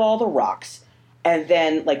rid of all the rocks, and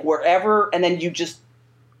then and then you just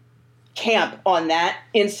camp on that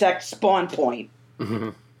insect spawn point,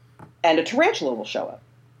 and a tarantula will show up.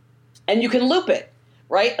 And you can loop it,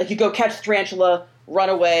 right? Like you go catch the tarantula, run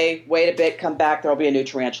away, wait a bit, come back, there'll be a new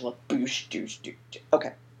tarantula. Boosh, doosh, doosh.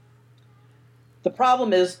 Okay. The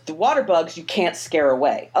problem is the water bugs you can't scare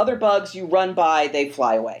away. Other bugs you run by, they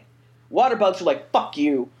fly away. Water bugs are like, fuck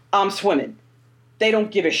you, I'm swimming. They don't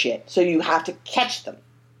give a shit. So you have to catch them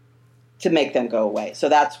to make them go away. So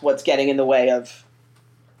that's what's getting in the way of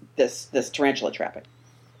this tarantula trapping.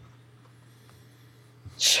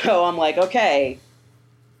 So I'm like, okay,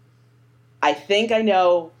 I think I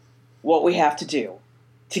know what we have to do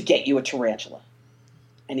to get you a tarantula.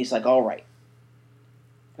 And he's like, all right.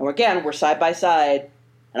 And we're side by side,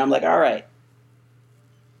 and I'm like, all right.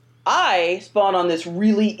 I spawn on this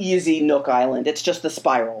really easy Nook Island. It's just the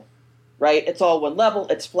spiral, right? It's all one level.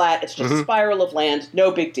 It's flat. It's just a spiral of land. No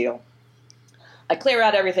big deal. I clear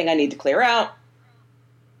out everything I need to clear out.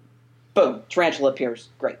 Boom. Tarantula appears.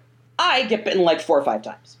 Great. I get bitten like 4 or 5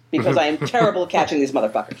 times because I am terrible at catching these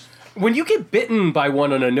motherfuckers. When you get bitten by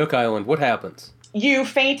one on a Nook Island, what happens? You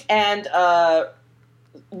faint and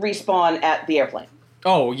respawn at the airplane.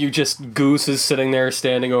 Oh, you just Goose is sitting there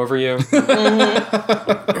standing over you? All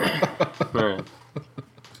right.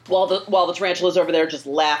 While the tarantula's over there just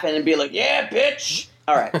laughing and be like, yeah, bitch!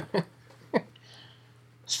 All right.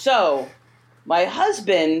 So, my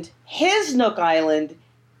husband, his Nook Island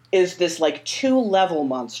is this like 2-level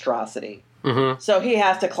monstrosity. Mm-hmm. So he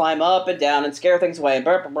has to climb up and down and scare things away. And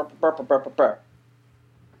burp.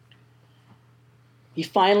 He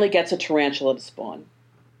finally gets a tarantula to spawn.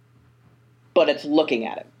 But it's looking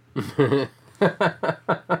at him.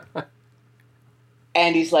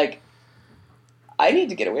 And he's like, I need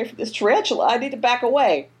to get away from this tarantula. I need to back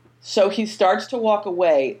away. So he starts to walk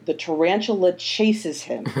away. The tarantula chases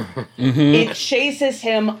him. Mm-hmm. It chases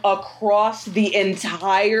him across the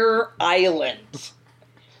entire island.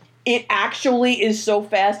 It actually is so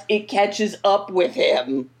fast, it catches up with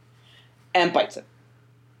him and bites him.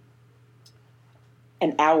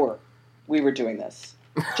 An hour we were doing this.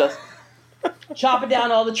 Just chopping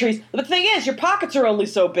down all the trees. But the thing is, your pockets are only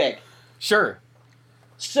so big. Sure.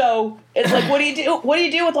 So it's like, what do you do? What do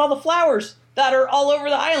you do with all the flowers that are all over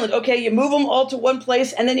the island? Okay, you move them all to one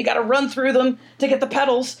place, and then you got to run through them to get the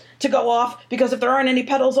petals to go off. Because if there aren't any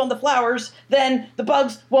petals on the flowers, then the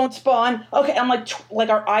bugs won't spawn. Okay, I'm like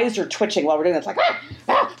our eyes are twitching while we're doing this. Like,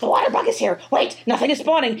 the water bug is here. Wait, nothing is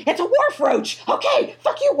spawning. It's a wharf roach. Okay,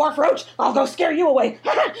 fuck you, wharf roach. I'll go scare you away.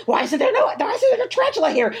 Why isn't there a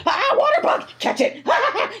tarantula here? Water bug, catch it.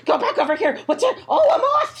 Go back over here. What's it? Oh, a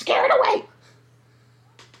moth. Scare it away.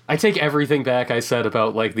 I take everything back I said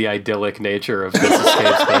about, like, the idyllic nature of this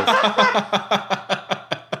escape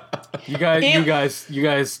space. You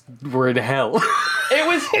guys were in hell.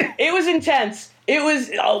 It was intense. It was,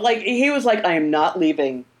 like, he was like, I am not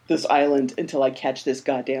leaving this island until I catch this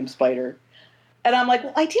goddamn spider. And I'm like,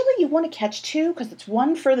 well, ideally you want to catch 2, because it's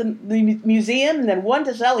one for the museum and then one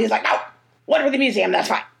to sell. He's like, no, one for the museum, that's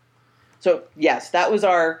fine. So, yes, that was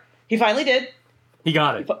he finally did. He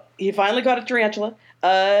got it. He finally got a tarantula.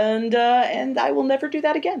 And I will never do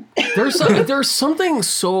that again. There's something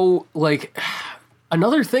so, like,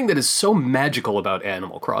 another thing that is so magical about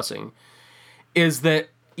Animal Crossing is that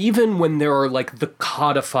even when there are, like, the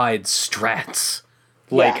codified strats,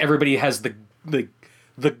 like, everybody has the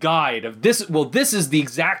guide of this, well, this is the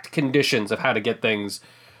exact conditions of how to get things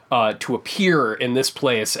to appear in this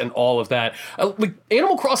place and all of that. Like,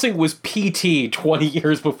 Animal Crossing was PT 20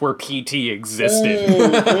 years before PT existed.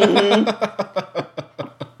 Mm-hmm.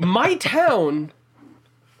 My town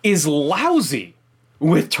is lousy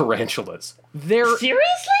with tarantulas. They're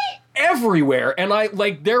seriously everywhere, and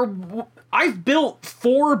I've built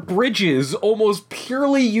 4 bridges almost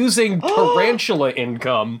purely using tarantula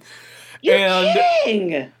income. You're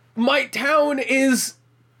kidding! My town is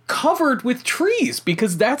covered with trees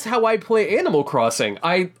because that's how I play Animal Crossing.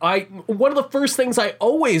 I one of the first things I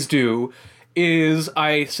always do is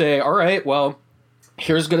I say, all right, well,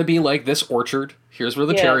 here's going to be like this orchard. Here's where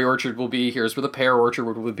the cherry orchard will be. Here's where the pear orchard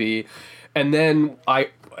will be. And then I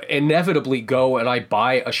inevitably go and I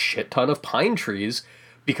buy a shit ton of pine trees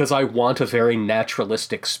because I want a very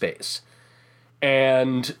naturalistic space.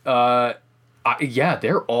 And,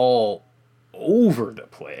 they're all over the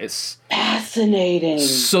place. Fascinating.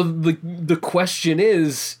 So the question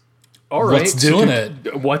is, all right. What's doing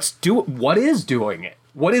it? What is doing it?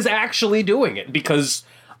 What is actually doing it? Because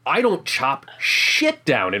I don't chop shit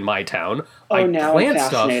down in my town. I plant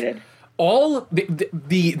stuff. All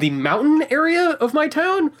the mountain area of my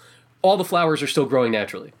town, all the flowers are still growing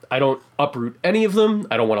naturally. I don't uproot any of them.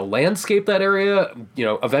 I don't want to landscape that area. You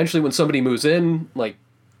know, eventually when somebody moves in, like,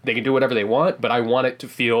 they can do whatever they want, but I want it to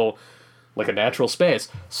feel like a natural space.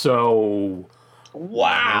 So,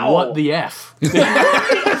 wow. What the F?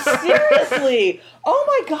 Seriously. Oh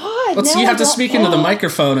my God. You have to speak into the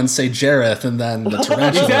microphone and say Jareth, and then the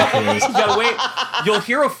tarantula appears. You gotta wait. You'll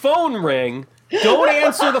hear a phone ring. Don't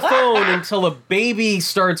answer the phone until a baby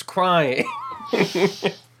starts crying.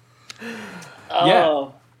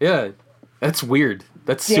 Yeah. That's weird.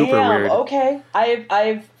 That's super weird. Okay.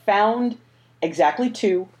 I've found exactly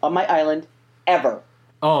 2 on my island ever.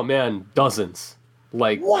 Oh man, dozens.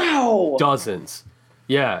 Like, wow. Dozens.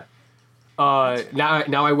 Yeah.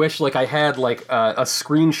 Now I wish, like, I had, like, a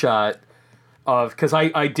screenshot of, because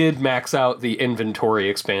I did max out the inventory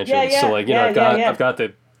expansion. So, like, I've got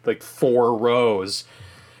the, like, 4 rows.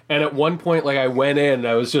 And at one point, like, I went in and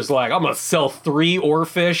I was just like, I'm gonna sell 3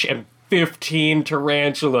 oarfish and 15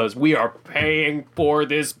 tarantulas. We are paying for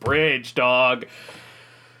this bridge, dog.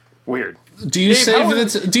 Weird. Do you save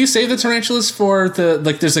the tarantulas for the,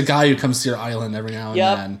 like, there's a guy who comes to your island every now and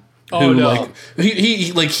then. Who, like,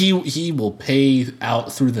 he will pay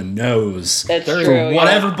out through the nose. That's true. For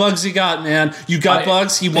whatever bugs you got, man. You got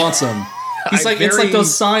bugs, he wants them. It's like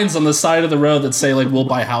those signs on the side of the road that say, like, we'll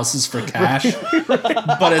buy houses for cash,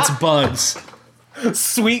 but it's bugs.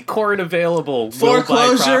 Sweet corn available.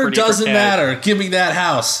 Foreclosure doesn't matter. Give me that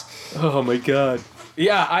house. Oh my god.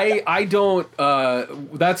 Yeah, I don't.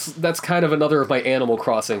 That's kind of another of my Animal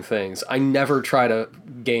Crossing things. I never try to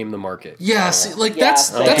game the market. Yeah, see, like I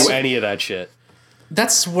don't do any of that shit.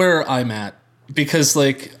 That's where I'm at. Because,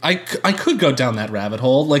 like, I could go down that rabbit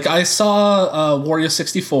hole. Like, I saw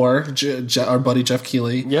Wario64, our buddy Jeff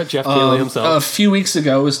Keighley. Yeah, Jeff Keighley himself. A few weeks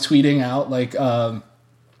ago was tweeting out, like,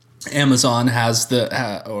 Amazon has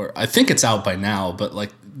or I think it's out by now, but,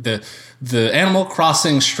 like, the Animal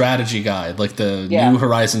Crossing strategy guide, like the New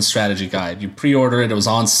Horizons strategy guide. You pre-order it, it was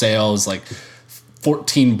on sale, it was, like,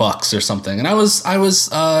 $14 or something, and I was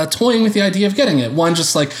toying with the idea of getting it. One,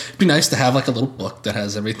 just like it'd be nice to have like a little book that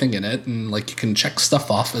has everything in it, and like you can check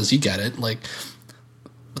stuff off as you get it. Like,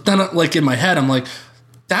 but then like in my head, I'm like,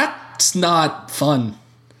 that's not fun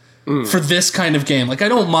for this kind of game. Like, I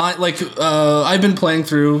don't mind. Like, I've been playing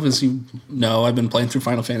through, as you know, I've been playing through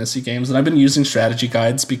Final Fantasy games, and I've been using strategy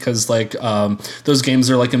guides because like those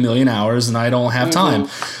games are like 1,000,000 hours, and I don't have time.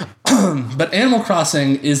 But Animal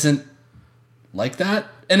Crossing isn't like that,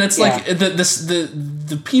 and it's like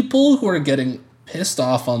the people who are getting pissed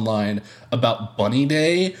off online about Bunny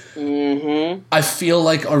Day, I feel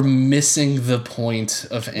like are missing the point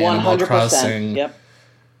of Animal 100%. Crossing. Yep.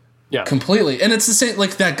 Yeah, completely. And it's the same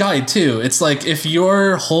like that guide too. It's like if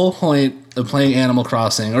your whole point of playing Animal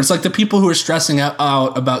Crossing, or it's like the people who are stressing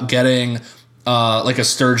out about getting like a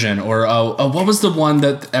sturgeon or what was the one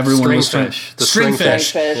that everyone was trying?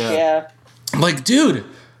 Stringfish. Yeah. Like, dude,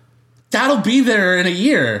 that'll be there in a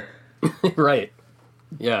year. Right.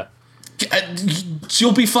 Yeah.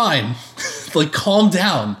 You'll be fine. Like, calm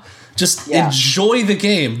down. Just enjoy the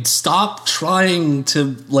game. Stop trying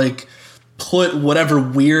to, like, put whatever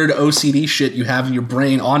weird OCD shit you have in your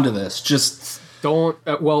brain onto this. Just don't,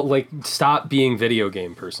 stop being video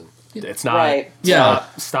game person. It's not, right.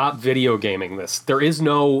 Stop video gaming this. There is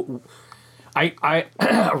no, a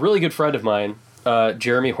really good friend of mine,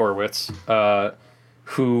 Jeremy Horowitz,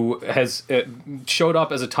 who has showed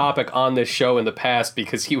up as a topic on this show in the past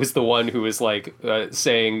because he was the one who was like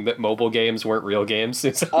saying that mobile games weren't real games.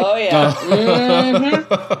 Oh yeah.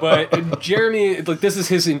 But Jeremy, like, this is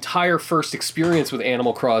his entire first experience with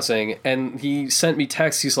Animal Crossing, and he sent me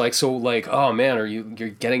texts. He's like, "So, like, oh man, you're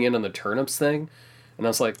getting in on the turnips thing?" And I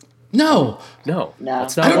was like, No.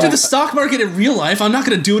 That's not. I don't do the stock market in real life. I'm not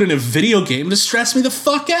going to do it in a video game to stress me the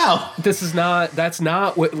fuck out. That's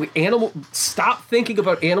not what stop thinking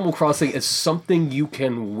about Animal Crossing as something you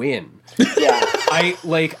can win. Yeah.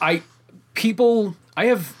 I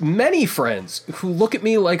have many friends who look at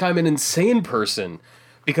me like I'm an insane person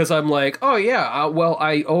because I'm like, oh yeah,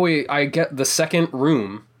 I get the second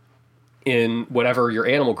room in whatever your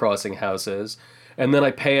Animal Crossing house is, and then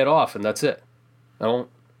I pay it off, and that's it. I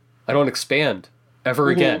don't expand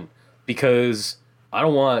ever again because I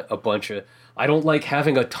don't want I don't like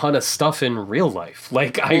having a ton of stuff in real life.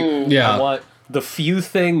 Like, I want the few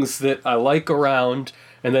things that I like around,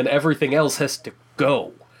 and then everything else has to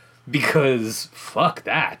go because fuck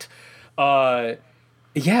that. Like,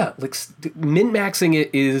 min-maxing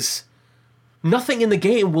it is nothing in the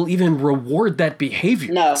game will even reward that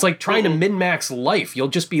behavior. No. It's like trying to min-max life. You'll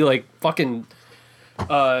just be like fucking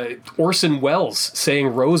Orson Welles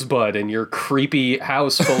saying Rosebud in your creepy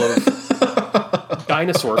house full of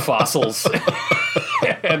dinosaur fossils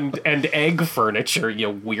and egg furniture,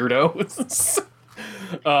 you weirdos.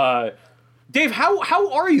 Dave,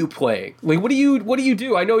 how are you playing? Like, what do you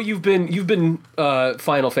do? I know you've been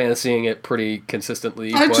Final Fantasying it pretty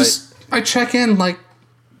consistently. I check in like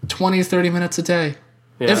 20, 30 minutes a day.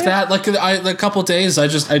 Yeah. If that, like, a couple days I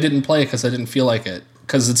didn't play it because I didn't feel like it.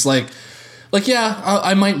 Because it's like,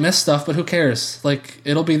 I might miss stuff, but who cares? Like,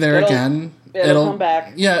 it'll be there again. It'll come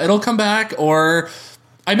back. Yeah, it'll come back, or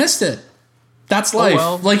I missed it. That's life.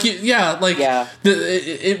 Oh, well.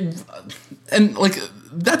 And like,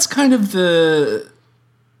 that's kind of the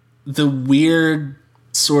weird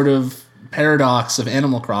sort of paradox of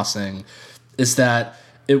Animal Crossing, is that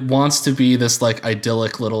it wants to be this like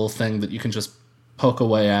idyllic little thing that you can just poke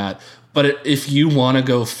away at. But if you want to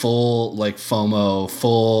go full, like, FOMO,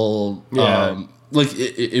 full,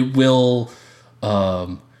 it will,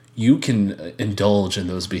 you can indulge in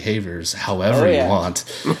those behaviors however you want.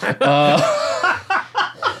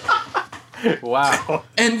 Wow.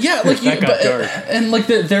 And there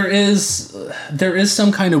is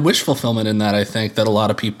some kind of wish fulfillment in that. I think that a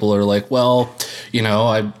lot of people are like, well,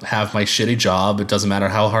 I have my shitty job. It doesn't matter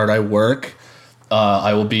how hard I work.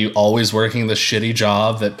 I will be always working the shitty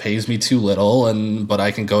job that pays me too little, but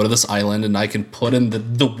I can go to this island and I can put in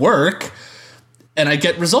the work, and I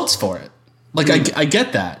get results for it. Like I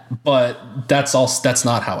get that, but that's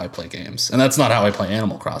not how I play games, and that's not how I play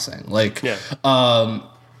Animal Crossing. Like,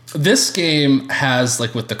 this game has,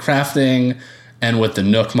 like, with the crafting and with the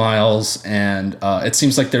Nook Miles, and it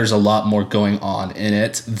seems like there's a lot more going on in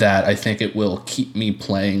it that I think it will keep me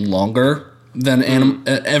playing longer than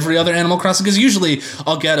every other Animal Crossing. Because usually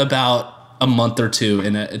I'll get about a month or two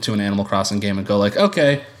into an Animal Crossing game and go like,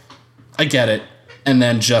 okay, I get it, and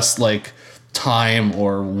then just like time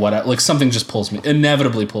or what, like something just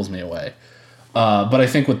inevitably pulls me away. But I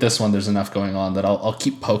think with this one, there's enough going on that I'll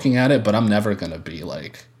keep poking at it, but I'm never gonna be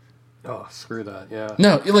like, oh, screw that. Yeah.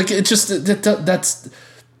 No, like it just that's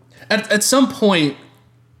at some point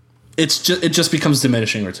it just becomes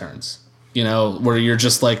diminishing returns. You know, where you're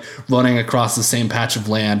just like running across the same patch of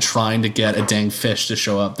land trying to get a dang fish to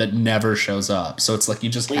show up that never shows up. So it's like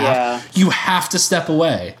you have to step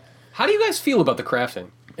away. How do you guys feel about the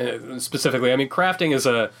crafting? Specifically, I mean, crafting is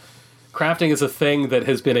a thing that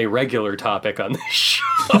has been a regular topic on this show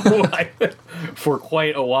for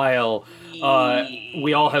quite a while.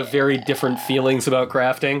 We all have very different feelings about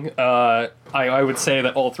crafting. I would say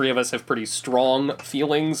that all three of us have pretty strong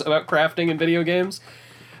feelings about crafting in video games.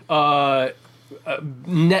 Net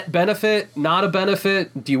benefit, not a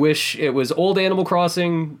benefit. Do you wish it was old Animal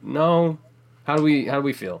Crossing? No. How do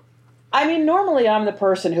we feel? I mean, normally I'm the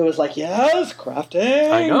person who is like, yes,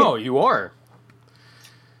 crafting. I know, you are.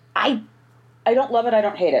 I don't love it. I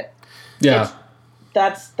don't hate it. Yeah.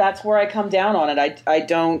 That's where I come down on it. I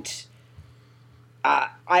don't.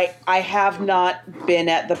 I have not been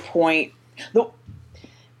at the point.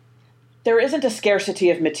 There isn't a scarcity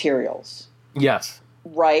of materials. Yes.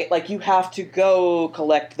 Right? Like, you have to go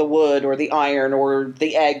collect the wood or the iron or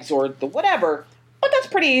the eggs or the whatever, but that's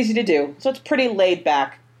pretty easy to do. So it's pretty laid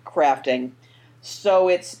back crafting. So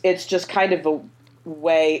it's just kind of a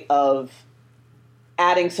way of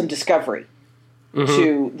adding some discovery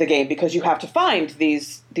to the game, because you have to find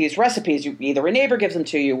these recipes. Either a neighbor gives them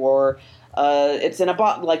to you, or it's in a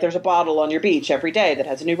bottle. Like, there's a bottle on your beach every day that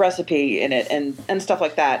has a new recipe in it, and stuff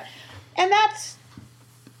like that. And that's,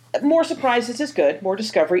 more surprises is good. More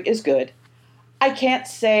discovery is good. I can't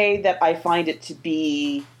say that I find it to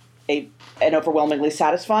be an overwhelmingly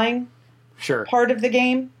satisfying part of the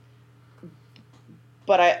game,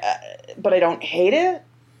 but I don't hate it.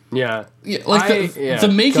 Yeah, like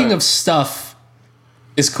the making of stuff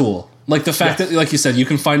is cool. Like the fact that, like you said, you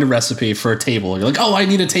can find a recipe for a table. You're like, oh, I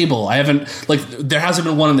need a table. There hasn't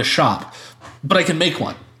been one in the shop, but I can make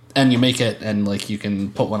one. And you make it, and like you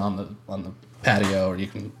can put one on the patio, or you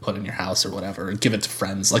can put in your house or whatever, and give it to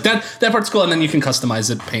friends. Like that part's cool, and then you can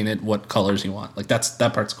customize it, paint it what colors you want. Like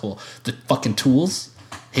that part's cool. The fucking tools,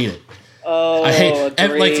 hate it. Oh, I hate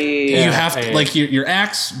like you have to, like your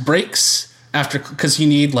axe breaks after, because you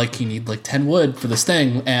need like 10 wood for this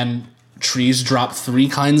thing, and trees drop 3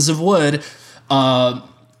 kinds of wood.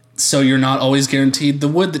 So you're not always guaranteed the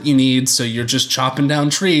wood that you need, so you're just chopping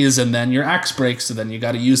down trees, and then your axe breaks, so then you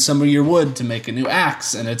got to use some of your wood to make a new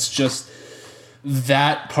axe, and it's just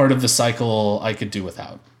that part of the cycle I could do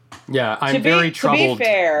without. Yeah, I'm very troubled. To be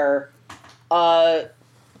fair,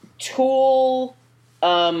 tool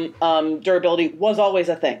durability was always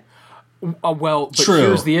a thing. Well, but True.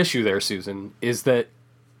 Here's the issue there, Susan, is that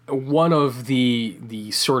one of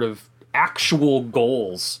the sort of actual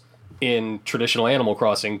goals in traditional Animal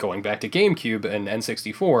Crossing, going back to GameCube and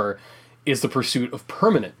N64, is the pursuit of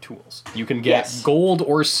permanent tools. You can get gold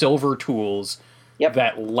or silver tools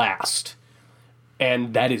that last,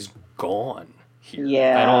 and that is gone here.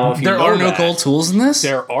 Yeah. I don't know if you there know are that. no gold tools in this?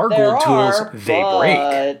 There are gold tools. They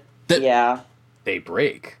break. They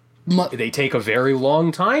break. They take a very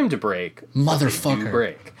long time to break. Motherfucker. They do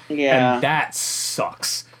break. Yeah. And that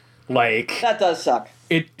sucks. Like, that does suck.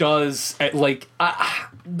 It does. Like,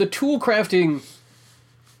 the tool crafting.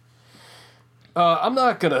 I'm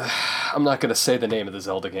not gonna say the name of the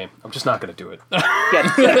Zelda game. I'm just not gonna do it. You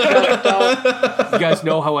guys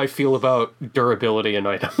know how I feel about durability in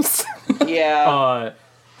items. Yeah.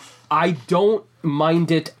 I don't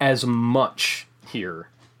mind it as much here,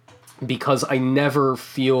 because I never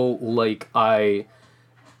feel like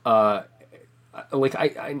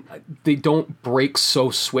they don't break so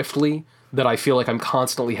swiftly that I feel like I'm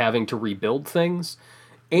constantly having to rebuild things.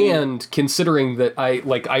 And considering that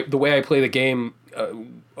the way I play the game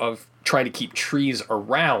of trying to keep trees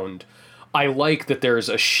around, I like that there's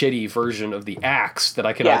a shitty version of the axe that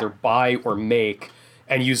I can either buy or make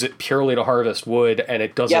and use it purely to harvest wood, and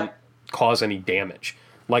it doesn't cause any damage.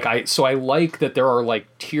 So I like that there are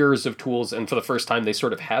like tiers of tools, and for the first time they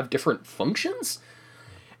sort of have different functions.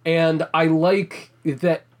 And I like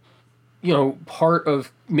that part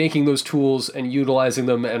of making those tools and utilizing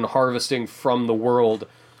them and harvesting from the world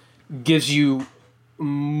gives you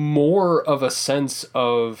more of a sense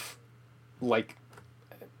of, like,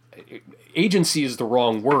 agency is the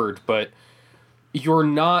wrong word, but you're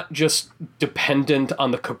not just dependent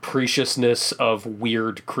on the capriciousness of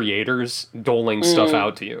weird creators doling stuff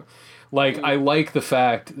out to you. Like, I like the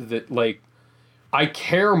fact that, like, I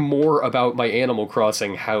care more about my Animal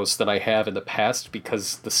Crossing house than I have in the past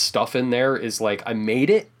because the stuff in there is, like, I made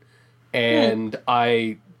it, and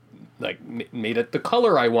I, like, made it the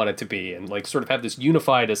color I want it to be, and, like, sort of have this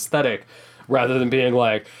unified aesthetic, rather than being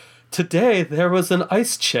like, today there was an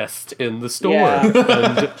ice chest in the store.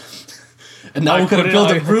 Yeah. And now we're going to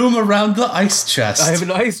build a room around the ice chest. I have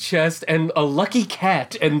an ice chest and a lucky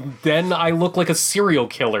cat, and then I look like a serial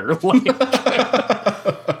killer. Like,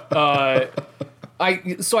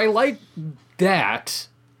 so I like that.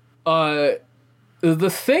 The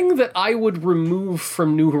thing that I would remove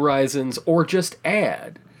from New Horizons, or just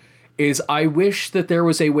add, is I wish that there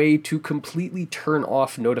was a way to completely turn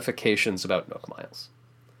off notifications about Nook Miles.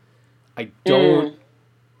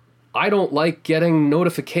 I don't like getting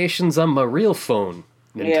notifications on my real phone,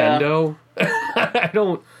 Nintendo.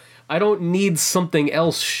 Yeah. I don't need something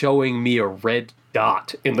else showing me a red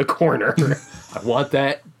dot in the corner. I want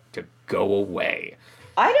that to go away.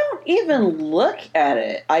 I don't even look at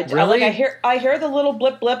it. Really? I hear the little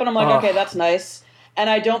blip and I'm like, okay, that's nice. And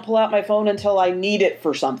I don't pull out my phone until I need it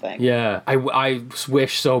for something. Yeah, I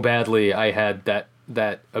wish so badly I had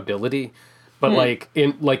that ability. But like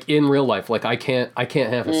in real life, like I can't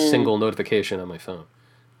have a single notification on my phone.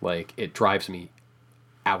 Like, it drives me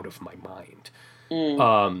out of my mind.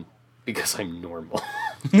 Because I'm normal.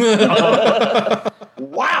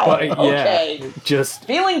 Wow. But, okay. Just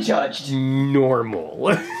feeling judged.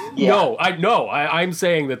 Normal. Yeah. I'm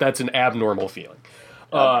saying that's an abnormal feeling.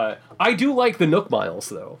 I do like the Nook Miles,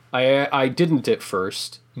 though. I didn't at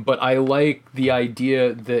first, but I like the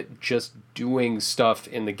idea that just doing stuff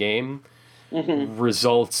in the game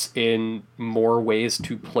results in more ways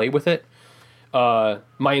to play with it.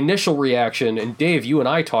 My initial reaction, and Dave, you and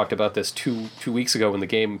I talked about this two weeks ago when the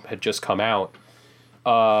game had just come out.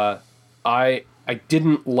 I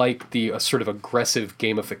didn't like the sort of aggressive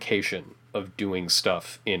gamification of doing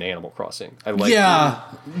stuff in Animal Crossing.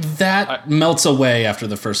 That melts away after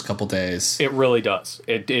the first couple days. It really does.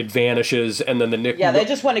 It vanishes, and then they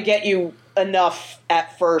just want to get you enough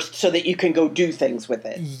at first so that you can go do things with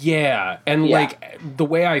it. Yeah, and like the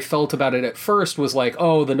way I felt about it at first was like,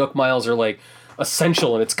 oh, the Nook Miles are like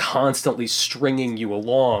essential, and it's constantly stringing you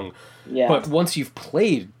along. Yeah. But once you've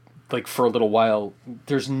played like for a little while,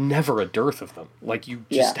 there's never a dearth of them. Like, you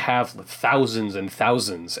just have thousands and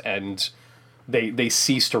thousands, and they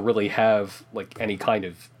cease to really have like any kind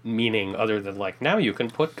of meaning other than like, now you can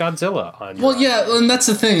put Godzilla on. Well, and that's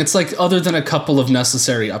the thing. It's like, other than a couple of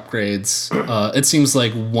necessary upgrades, it seems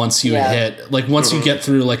like once you you get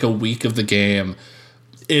through like a week of the game,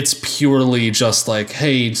 it's purely just like,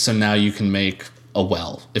 hey, so now you can make a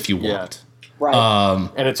well if you want. Right.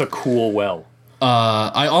 And it's a cool well.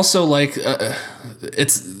 I also like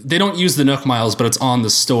they don't use the Nook Miles, but it's on the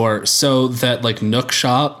store, so that like Nook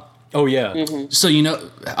Shop. Oh yeah. Mm-hmm. So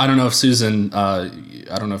I don't know if Susan, I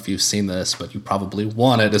don't know if you've seen this, but you probably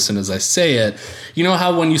want it as soon as I say it. You know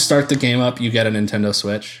how when you start the game up, you get a Nintendo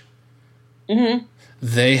Switch? Mm-hmm.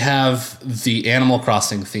 They have the Animal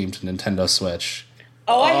Crossing themed Nintendo Switch.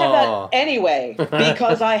 Oh, I have that anyway,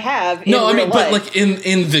 because I have in real life. But like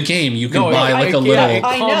in the game, you can buy like a little... Yeah, it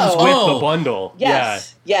comes with the bundle.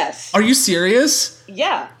 Yes. Are you serious?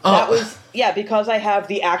 Yeah, that was... Yeah, because I have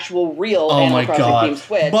the actual real Animal Crossing themed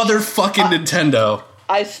Switch. Motherfucking Nintendo.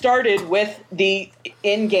 I started with the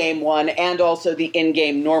in-game one and also the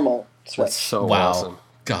in-game normal Switch. That's so awesome.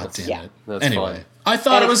 God damn it. That's anyway, fun. I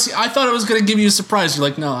thought it was going to give you a surprise. You're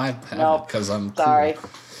like, no, I haven't because I'm sorry. Cool.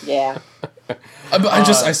 Yeah.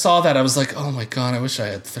 I saw that. I was like, oh my god, I wish I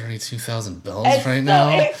had 32,000 bells right now.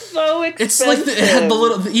 It's so expensive. It's like it had the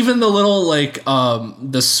little like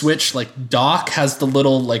the Switch like dock has the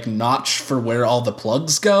little like notch for where all the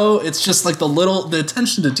plugs go. It's just like the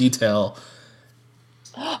attention to detail.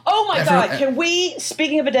 Oh my god, can we,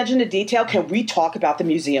 speaking of attention to detail, can we talk about the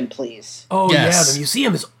museum, please? Oh yes. Yeah, the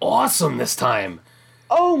museum is awesome this time.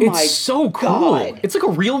 Oh my god. It's so cool. God. It's like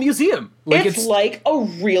a real museum. It's like a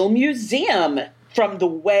real museum. From the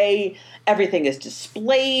way everything is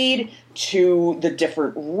displayed to the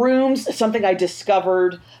different rooms. Something I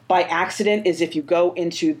discovered by accident is if you go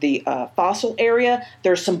into the fossil area,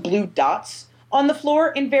 there's some blue dots on the floor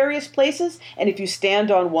in various places. And if you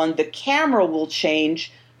stand on one, the camera will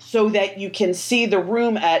change so that you can see the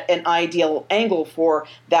room at an ideal angle for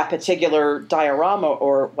that particular diorama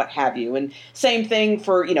or what have you. And same thing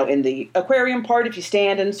for, in the aquarium part, if you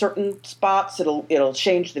stand in certain spots, it'll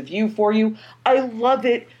change the view for you. I love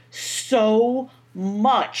it so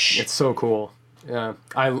much. It's so cool. Yeah.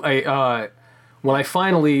 I when I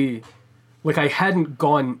finally, I hadn't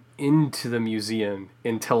gone into the museum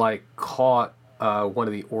until I caught one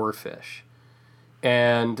of the oarfish.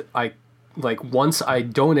 And once I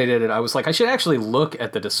donated it, I was like, I should actually look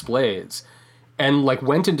at the displays. And,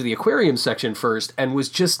 went into the aquarium section first and was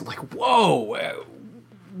just like, whoa.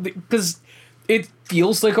 Because it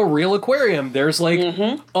feels like a real aquarium. There's,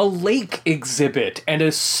 a lake exhibit and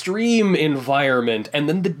a stream environment and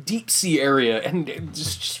then the deep sea area. And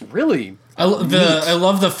it's just really... I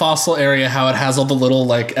love the fossil area, how it has all the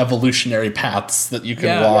little, evolutionary paths that you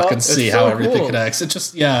can walk and see how everything connects. It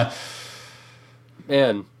just,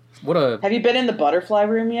 Man, what a... Have you been in the butterfly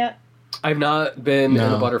room yet? I've not been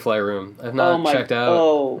in the butterfly room. I've not checked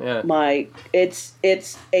out.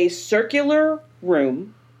 It's a circular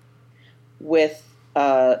room with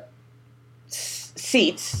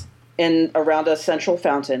seats around a central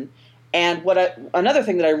fountain. And another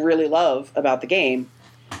thing that I really love about the game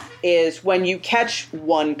is when you catch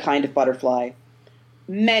one kind of butterfly,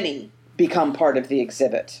 many become part of the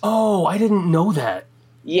exhibit. Oh, I didn't know that.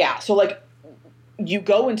 Yeah, so you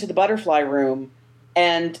go into the butterfly room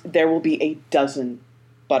and there will be a dozen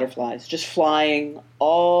butterflies just flying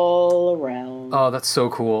all around. Oh, that's so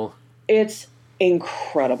cool. It's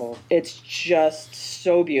incredible. It's just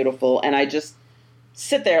so beautiful. And I just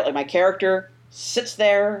sit there, my character sits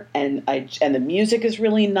there and the music is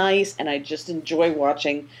really nice and I just enjoy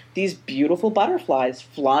watching these beautiful butterflies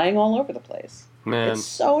flying all over the place. Man. It's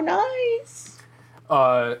so nice.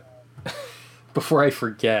 Before I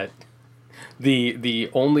forget, the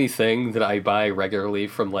only thing that I buy regularly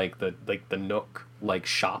from the Nook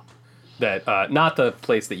shop, that not the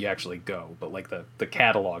place that you actually go, but the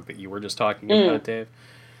catalog that you were just talking about, Dave,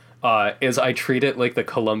 is I treat it like the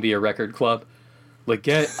Columbia Record Club.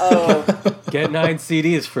 Get 9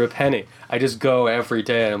 CDs for a penny. I just go every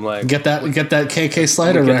day and I'm like, get that KK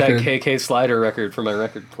Slider record. Get that KK Slider record for my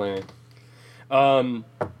record player.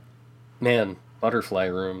 Man, Butterfly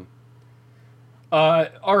Room.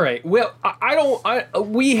 All right. Well,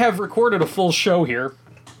 we have recorded a full show here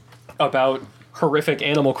about horrific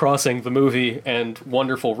Animal Crossing, the movie, and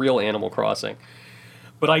wonderful real Animal Crossing.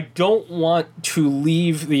 But I don't want to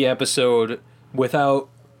leave the episode without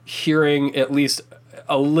hearing at least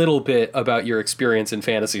a little bit about your experience in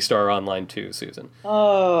Phantasy Star Online 2, Susan.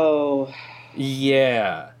 Oh.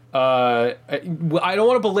 Yeah. I don't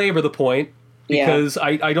want to belabor the point because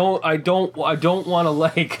I don't want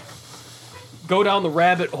to go down the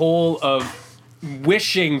rabbit hole of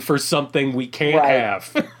wishing for something we can't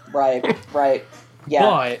have. Right.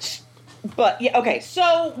 Yeah. But yeah, okay.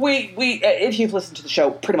 So we if you've listened to the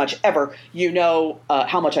show pretty much ever, you know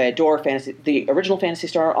how much I adore the original Phantasy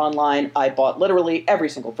Star Online. I bought literally every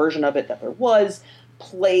single version of it that there was,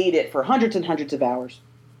 played it for hundreds and hundreds of hours.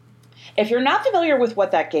 If you're not familiar with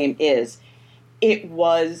what that game is, it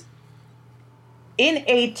was in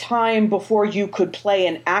a time before you could play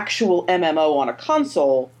an actual MMO on a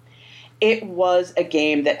console. It was a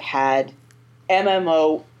game that had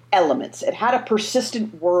MMO elements. It had a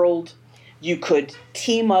persistent world. You could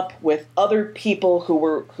team up with other people who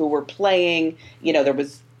were playing. There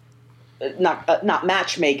was not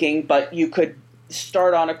matchmaking, but you could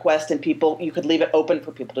start on a quest and you could leave it open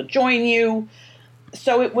for people to join you.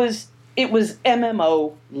 So it was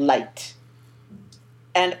MMO light,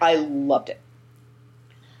 and I loved it.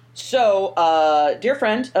 So, dear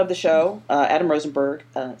friend of the show, Adam Rosenberg,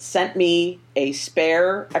 sent me a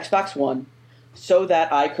spare Xbox One so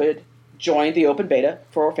that I could join the open beta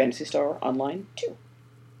for Phantasy Star Online 2.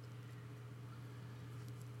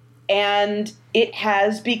 And it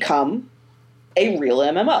has become a real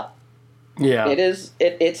MMO. Yeah.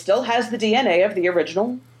 It still has the DNA of the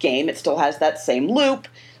original game. It still has that same loop,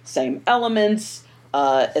 same elements,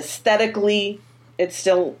 aesthetically. It's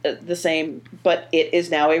still the same, but it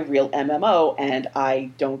is now a real MMO, and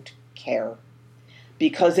I don't care.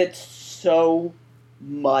 Because it's so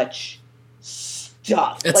much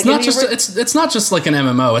stuff. It's not just like an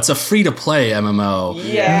MMO. It's a free-to-play MMO.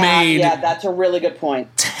 Yeah, that's a really good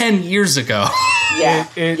point. 10 years ago.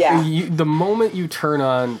 The moment you turn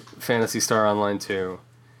on Phantasy Star Online 2,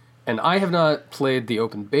 and I have not played the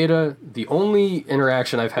open beta, the only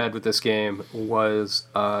interaction I've had with this game was,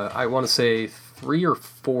 I want to say 3 or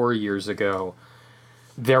 4 years ago,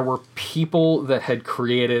 there were people that had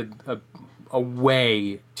created a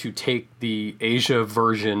way to take the Asia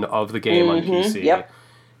version of the game on PC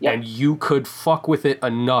Yep. And you could fuck with it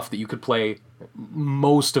enough that you could play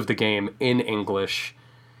most of the game in English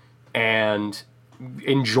and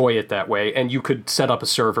enjoy it that way. And you could set up a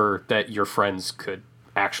server that your friends could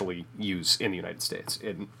actually use in the United States.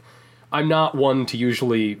 And I'm not one to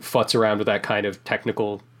usually futz around with that kind of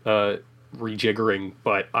technical rejiggering,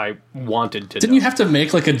 but I wanted to. Didn't you have to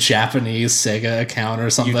make like a Japanese Sega account or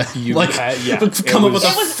something? You like come up with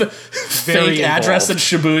a fake address in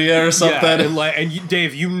Shibuya or something. Yeah, and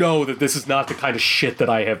Dave, you know that this is not the kind of shit that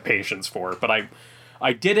I have patience for. But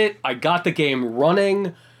I did it. I got the game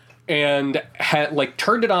running, and had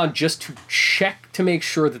turned it on just to check to make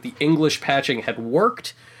sure that the English patching had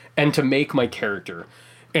worked, and to make my character.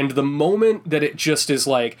 And the moment that it just is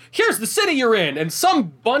like, here's the city you're in, and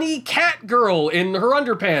some bunny cat girl in her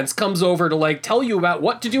underpants comes over to tell you about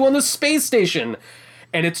what to do on the space station,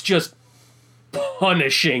 and it's just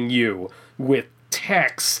punishing you with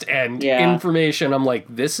text and information. I'm like,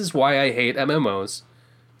 this is why I hate MMOs.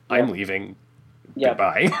 Yep. I'm leaving. Yep.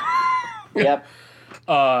 Goodbye. Yep.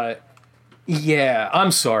 Yeah,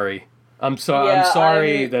 I'm sorry. I'm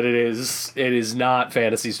sorry that it is not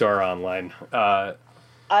Phantasy Star Online.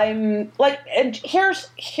 I'm and here's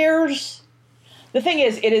the thing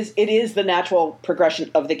is it is the natural progression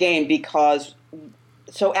of the game, because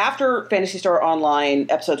so after Phantasy Star Online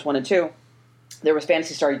episodes 1 and 2, there was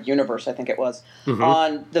Phantasy Star Universe, I think it was,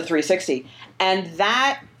 on the 360, and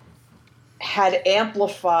that had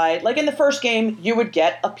amplified, in the first game, you would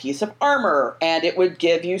get a piece of armor, and it would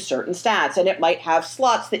give you certain stats, and it might have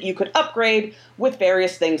slots that you could upgrade with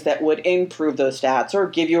various things that would improve those stats, or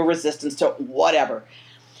give you a resistance to whatever.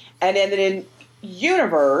 And then in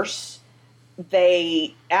Universe,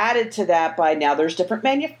 they added to that by now there's different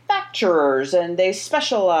manufacturers, and they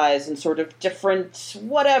specialize in sort of different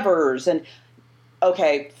whatevers, and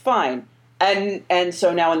okay, fine. And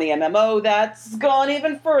so now in the MMO, that's gone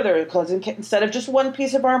even further, because instead of just one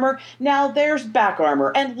piece of armor, now there's back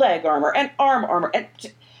armor and leg armor and arm armor, and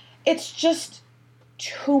it's just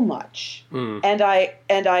too much. And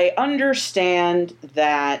I understand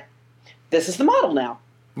that this is the model now.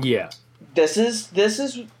 Yeah. This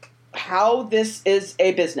is how this is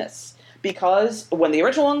a business, because when the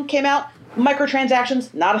original one came out,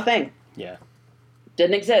 microtransactions, not a thing. Yeah.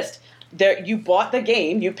 Didn't exist. There, you bought the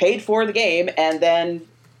game, you paid for the game, and then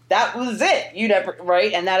that was it. You never,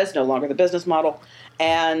 right? And that is no longer the business model.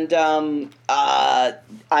 And I'm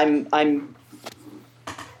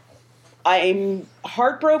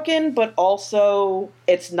heartbroken, but also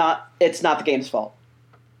it's not the game's fault.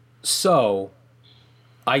 So,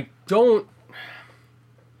 I'm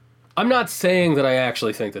not saying that I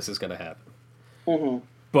actually think this is going to happen.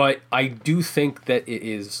 But I do think that it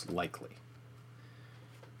is likely.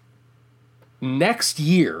 Next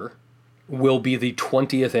year will be the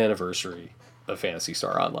 20th anniversary of Phantasy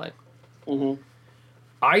Star Online.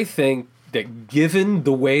 I think that given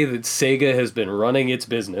the way that Sega has been running its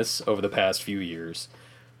business over the past few years,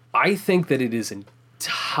 I think that it is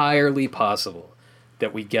entirely possible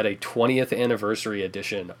that we get a 20th anniversary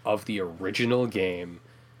edition of the original game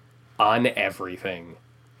on everything,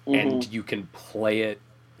 and you can play it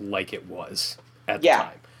like it was at the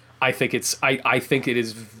time. I think it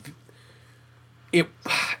is.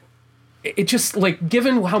 It just,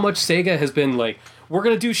 given how much Sega has been we're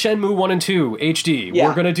going to do Shenmue 1 and 2 HD. Yeah.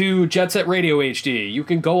 We're going to do Jet Set Radio HD. You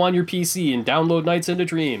can go on your PC and download Nights into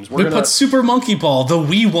Dreams. We put Super Monkey Ball, the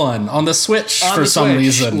Wii one, on the Switch for some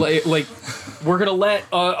reason. We're going to let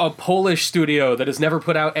a Polish studio that has never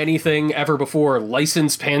put out anything ever before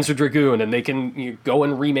license Panzer Dragoon, and they can go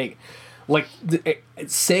and remake.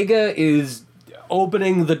 Sega is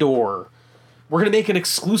opening the door. We're going to make an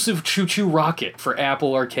exclusive Choo Choo Rocket for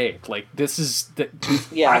Apple Arcade. This is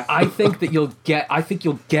I think that you'll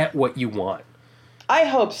get what you want. I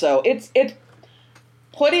hope so. It's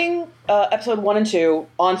putting episode 1 and 2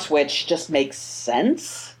 on Switch just makes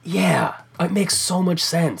sense. Yeah, it makes so much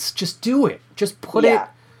sense. Just do it. Just put it.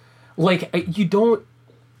 You don't.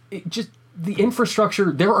 Just the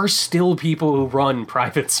infrastructure. There are still people who run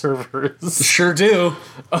private servers. Sure do.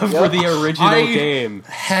 For the original game.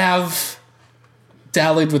 Have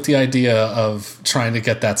dallied with the idea of trying to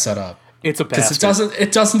get that set up. It's a bastard.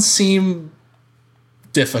 It doesn't seem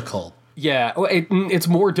difficult. Yeah, it's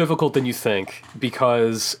more difficult than you think,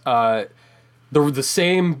 because the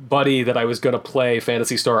same buddy that I was going to play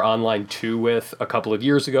Phantasy Star Online 2 with a couple of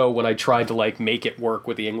years ago, when I tried to make it work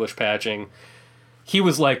with the English patching, he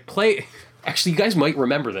was play. Actually, you guys might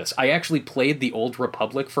remember this. I actually played the Old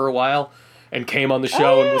Republic for a while, and came on the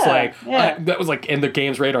show and was that was in the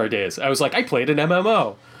Games Radar days. I was I played an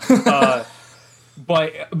MMO.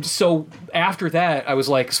 But so after that, I was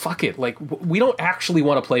like, fuck it. Like, we don't actually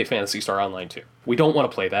want to play Phantasy Star Online 2. We don't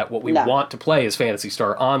want to play that. What we want to play is Phantasy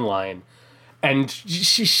Star Online. And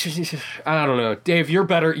I don't know, Dave, you're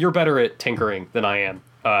better at tinkering than I am.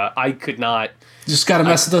 I could not. You just gotta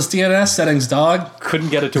mess with those DNS settings, dog. Couldn't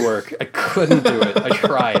get it to work. I couldn't do it. I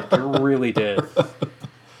tried. I really did.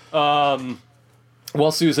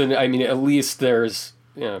 Well, Susan, I mean, at least there's,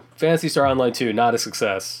 Phantasy Star Online 2, not a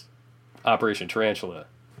success. Operation Tarantula,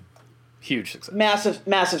 huge success. Massive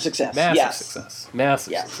success.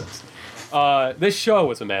 Massive success. This show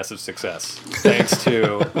was a massive success, thanks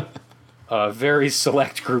to a very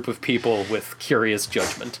select group of people with curious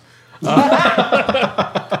judgment.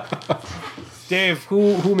 Dave,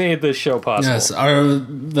 who made this show possible? Yes,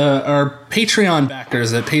 our Patreon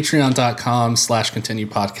backers at patreon.com/continue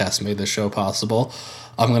podcast made this show possible.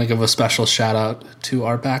 I'm going to give a special shout out to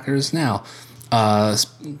our backers now. Go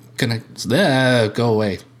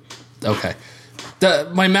away. Okay.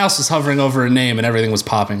 My mouse was hovering over a name and everything was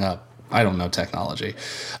popping up. I don't know technology.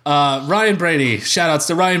 Ryan Brady. Shoutouts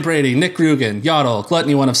to Ryan Brady, Nick Rugen, Yodel,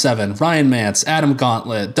 Gluttony 1 of 7, Ryan Mance, Adam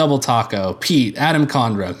Gauntlet, Double Taco, Pete, Adam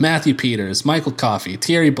Condra, Matthew Peters, Michael Coffey,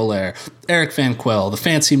 Thierry Belair, Eric Van Quill, The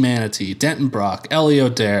Fancy Manatee, Denton Brock, Elio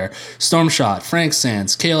Dare, Stormshot, Frank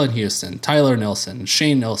Sands, Kalen Houston, Tyler Nilsson,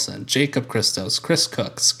 Shane Nilsson, Jacob Christos, Chris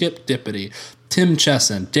Cook, Skip Dippity, Tim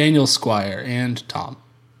Chesson, Daniel Squire, and Tom.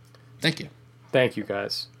 Thank you. Thank you,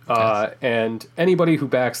 guys. And anybody who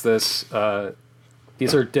backs this,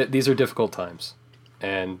 these are difficult times,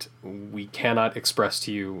 and we cannot express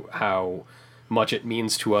to you how much it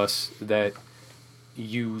means to us that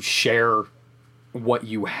you share what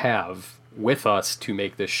you have with us to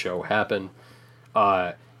make this show happen.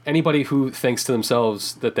 Anybody who thinks to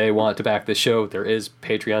themselves that they want to back this show, there is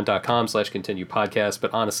patreon.com/continue podcast,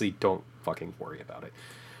 but honestly, don't fucking worry about it.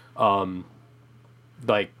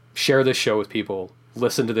 Share this show with people.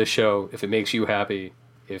 Listen to this show. If it makes you happy,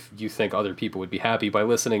 if you think other people would be happy by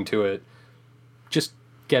listening to it, just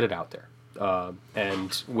get it out there.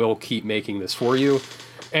 And we'll keep making this for you.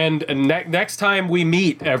 And next time we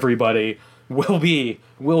meet, everybody, we'll be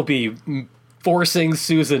forcing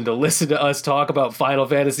Susan to listen to us talk about Final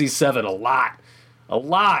Fantasy VII a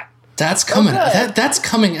lot. That's coming. That's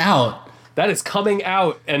coming out. That is coming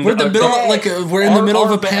out, and we're in the middle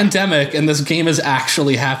of a pandemic, and this game is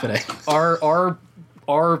actually happening.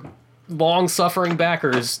 Our long-suffering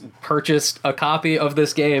backers purchased a copy of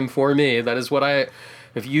this game for me. That is what I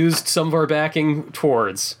have used some of our backing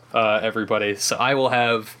towards, everybody. So I will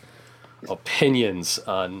have opinions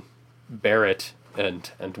on Barrett and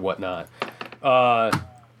whatnot.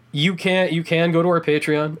 You can go to our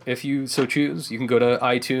Patreon if you so choose. You can go to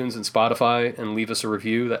iTunes and Spotify and leave us a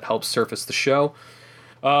review. That helps surface the show.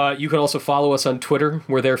 You can also follow us on Twitter.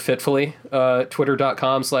 We're there fitfully.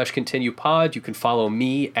 Twitter.com/continuepod. You can follow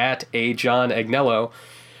me at @AJohnAgnello.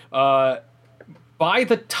 By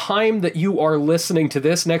the time that you are listening to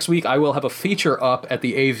this next week, I will have a feature up at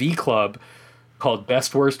the AV Club called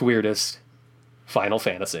Best, Worst, Weirdest Final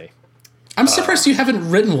Fantasy. I'm surprised you haven't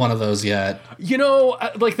written one of those yet.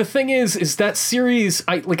 The thing is that series,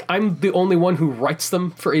 I'm the only one who writes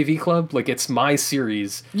them for AV Club. It's my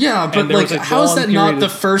series. Yeah, but how is that not the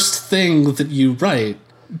first thing that you write?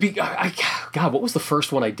 God, what was the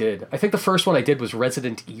first one I did? I think the first one I did was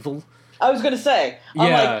Resident Evil. I was going to say,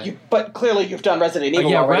 but clearly you've done Resident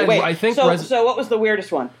Evil already. Wait, I think so what was the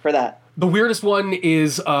weirdest one for that? The weirdest one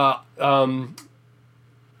is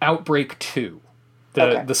Outbreak 2.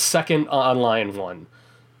 The second online one,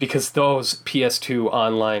 because those PS2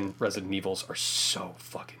 online Resident Evils are so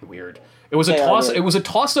fucking weird. It was a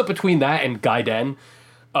toss up between that and Gaiden,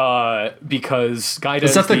 because Gaiden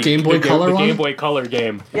is that the Game Boy Color one? The Game Boy Color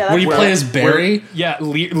game. Yeah, where you play as Barry?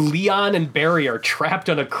 Leon and Barry are trapped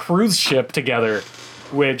on a cruise ship together.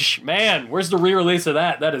 Which, man, where's the re-release of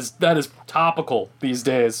that? That is topical these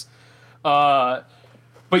days. But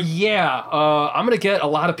yeah, I'm going to get a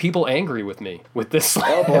lot of people angry with me with this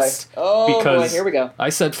list. Oh boy, here we go. I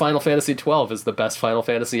said Final Fantasy XII is the best Final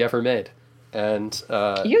Fantasy ever made. And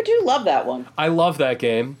you do love that one. I love that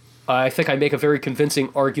game. I think I make a very convincing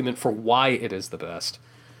argument for why it is the best.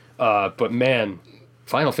 But man,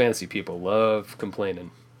 Final Fantasy people love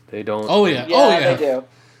complaining. They don't... Oh yeah, they do.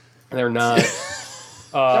 They're not...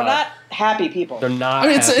 they're not happy people. They're not. I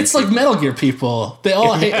mean, it's like Metal Gear people. They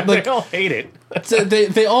all hate. They all hate it.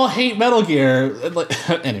 they all hate Metal Gear.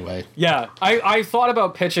 Anyway. Yeah, I thought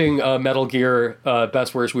about pitching Metal Gear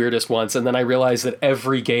Best, Worst, Weirdest once, and then I realized that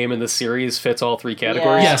every game in the series fits all three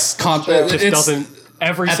categories. Yeah. Yes, it just doesn't.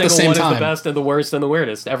 Every single one is the best and the worst and the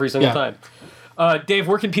weirdest every single time. Dave,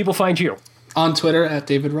 where can people find you? On Twitter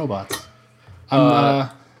 @DavidRobots.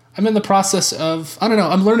 I'm in the process of, I don't know,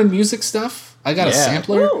 I'm learning music stuff. I got a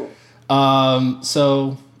sampler.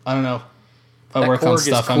 So I don't know. If I work on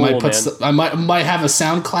stuff, cool, I might put I might have a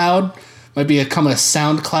SoundCloud. Might become a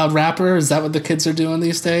SoundCloud rapper. Is that what the kids are doing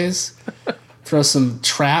these days? Throw some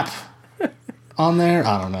trap on there.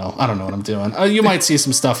 I don't know what I'm doing. You might see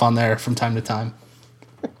some stuff on there from time to time.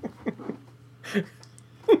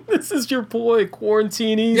 This is your boy,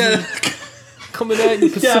 Quarantine Easy. Yeah. Coming at you,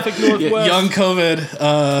 Pacific Northwest. Young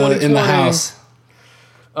COVID in the house.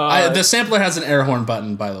 The sampler has an air horn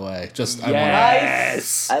button, by the way.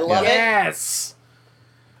 I love it. Yes.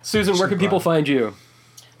 Susan, where can people find you?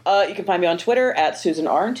 You can find me on Twitter at Susan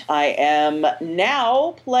Arndt. I am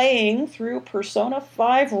now playing through Persona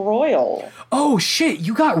 5 Royal. Oh, shit.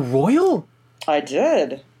 You got Royal? I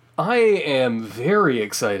did. I am very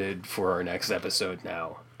excited for our next episode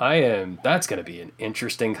now. That's going to be an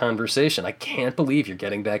interesting conversation. I can't believe you're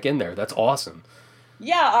getting back in there. That's awesome.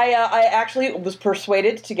 Yeah, I actually was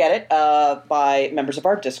persuaded to get it by members of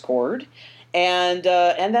our Discord, and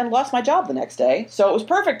then lost my job the next day. So it was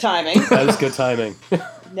perfect timing. That was good timing.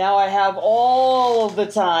 Now I have all of the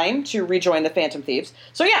time to rejoin the Phantom Thieves.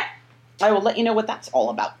 So yeah, I will let you know what that's all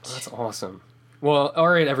about. That's awesome. Well, all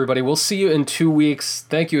right, everybody. We'll see you in 2 weeks.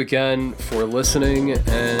 Thank you again for listening,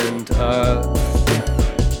 and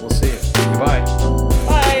we'll see you. Goodbye.